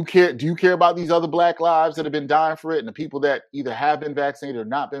 you care? Do you care about these other black lives that have been dying for it, and the people that either have been vaccinated or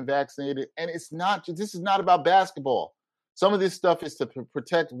not been vaccinated? And this is not about basketball. Some of this stuff is to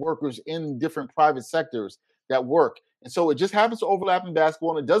protect workers in different private sectors that work. And so it just happens to overlap in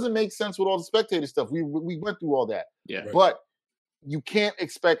basketball, and it doesn't make sense with all the spectator stuff. We went through all that. Yeah. Right. But you can't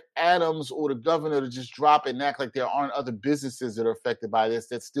expect Adams or the governor to just drop it and act like there aren't other businesses that are affected by this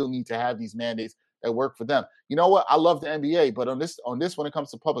that still need to have these mandates that work for them. You know what? I love the NBA, but on this, when it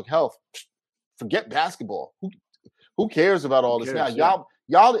comes to public health, forget basketball. Who cares about all this now?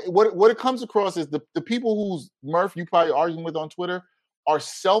 Y'all, what it comes across is the people who's, Murph, you probably arguing with on Twitter, are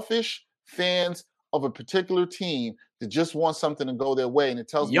selfish fans of a particular team that just want something to go their way. And it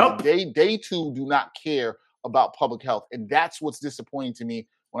tells me that they too do not care about public health. And that's what's disappointing to me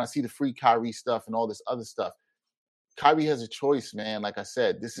when I see the free Kyrie stuff and all this other stuff. Kyrie has a choice, man. Like I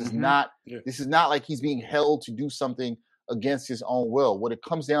said, this is not like he's being held to do something against his own will. What it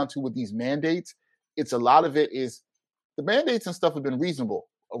comes down to with these mandates, it's a lot of it is the mandates and stuff have been reasonable.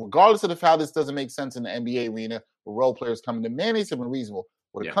 Regardless of how this doesn't make sense in the NBA arena where role players come in, the mandates have been reasonable.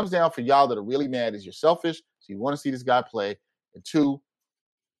 What it comes down for y'all that are really mad is you're selfish, so you want to see this guy play. And two,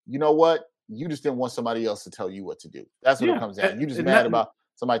 you know what? You just didn't want somebody else to tell you what to do. That's what it comes down. You just mad about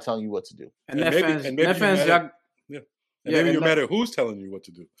somebody telling you what to do. And maybe you're mad at who's telling you what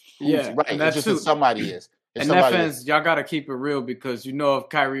to do. Right. And that's just what somebody is. And that fans, y'all got to keep it real, because if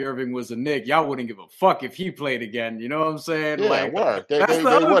Kyrie Irving was a Knick, y'all wouldn't give a fuck if he played again. You know what I'm saying? Yeah, like, that's the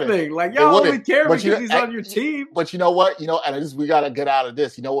other thing. Like, y'all only care because he's on your team. But you know what? And we got to get out of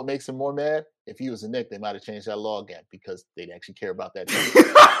this. You know what makes him more mad? If he was a Knick, they might have changed that law again, because they'd actually care about that.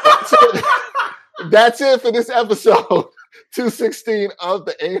 That's it for this episode 216 of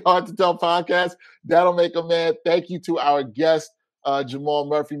the Ain't Hard to Tell podcast. That'll make a man. Thank you to our guest, Jamal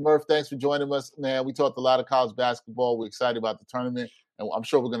Murphy. Murph, thanks for joining us, man. We talked a lot of college basketball. We're excited about the tournament, and I'm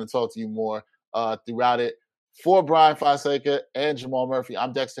sure we're going to talk to you more throughout it. For Brian Fonseca and Jamal Murphy,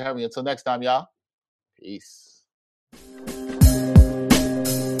 I'm Dexter Henry. Until next time, y'all. Peace.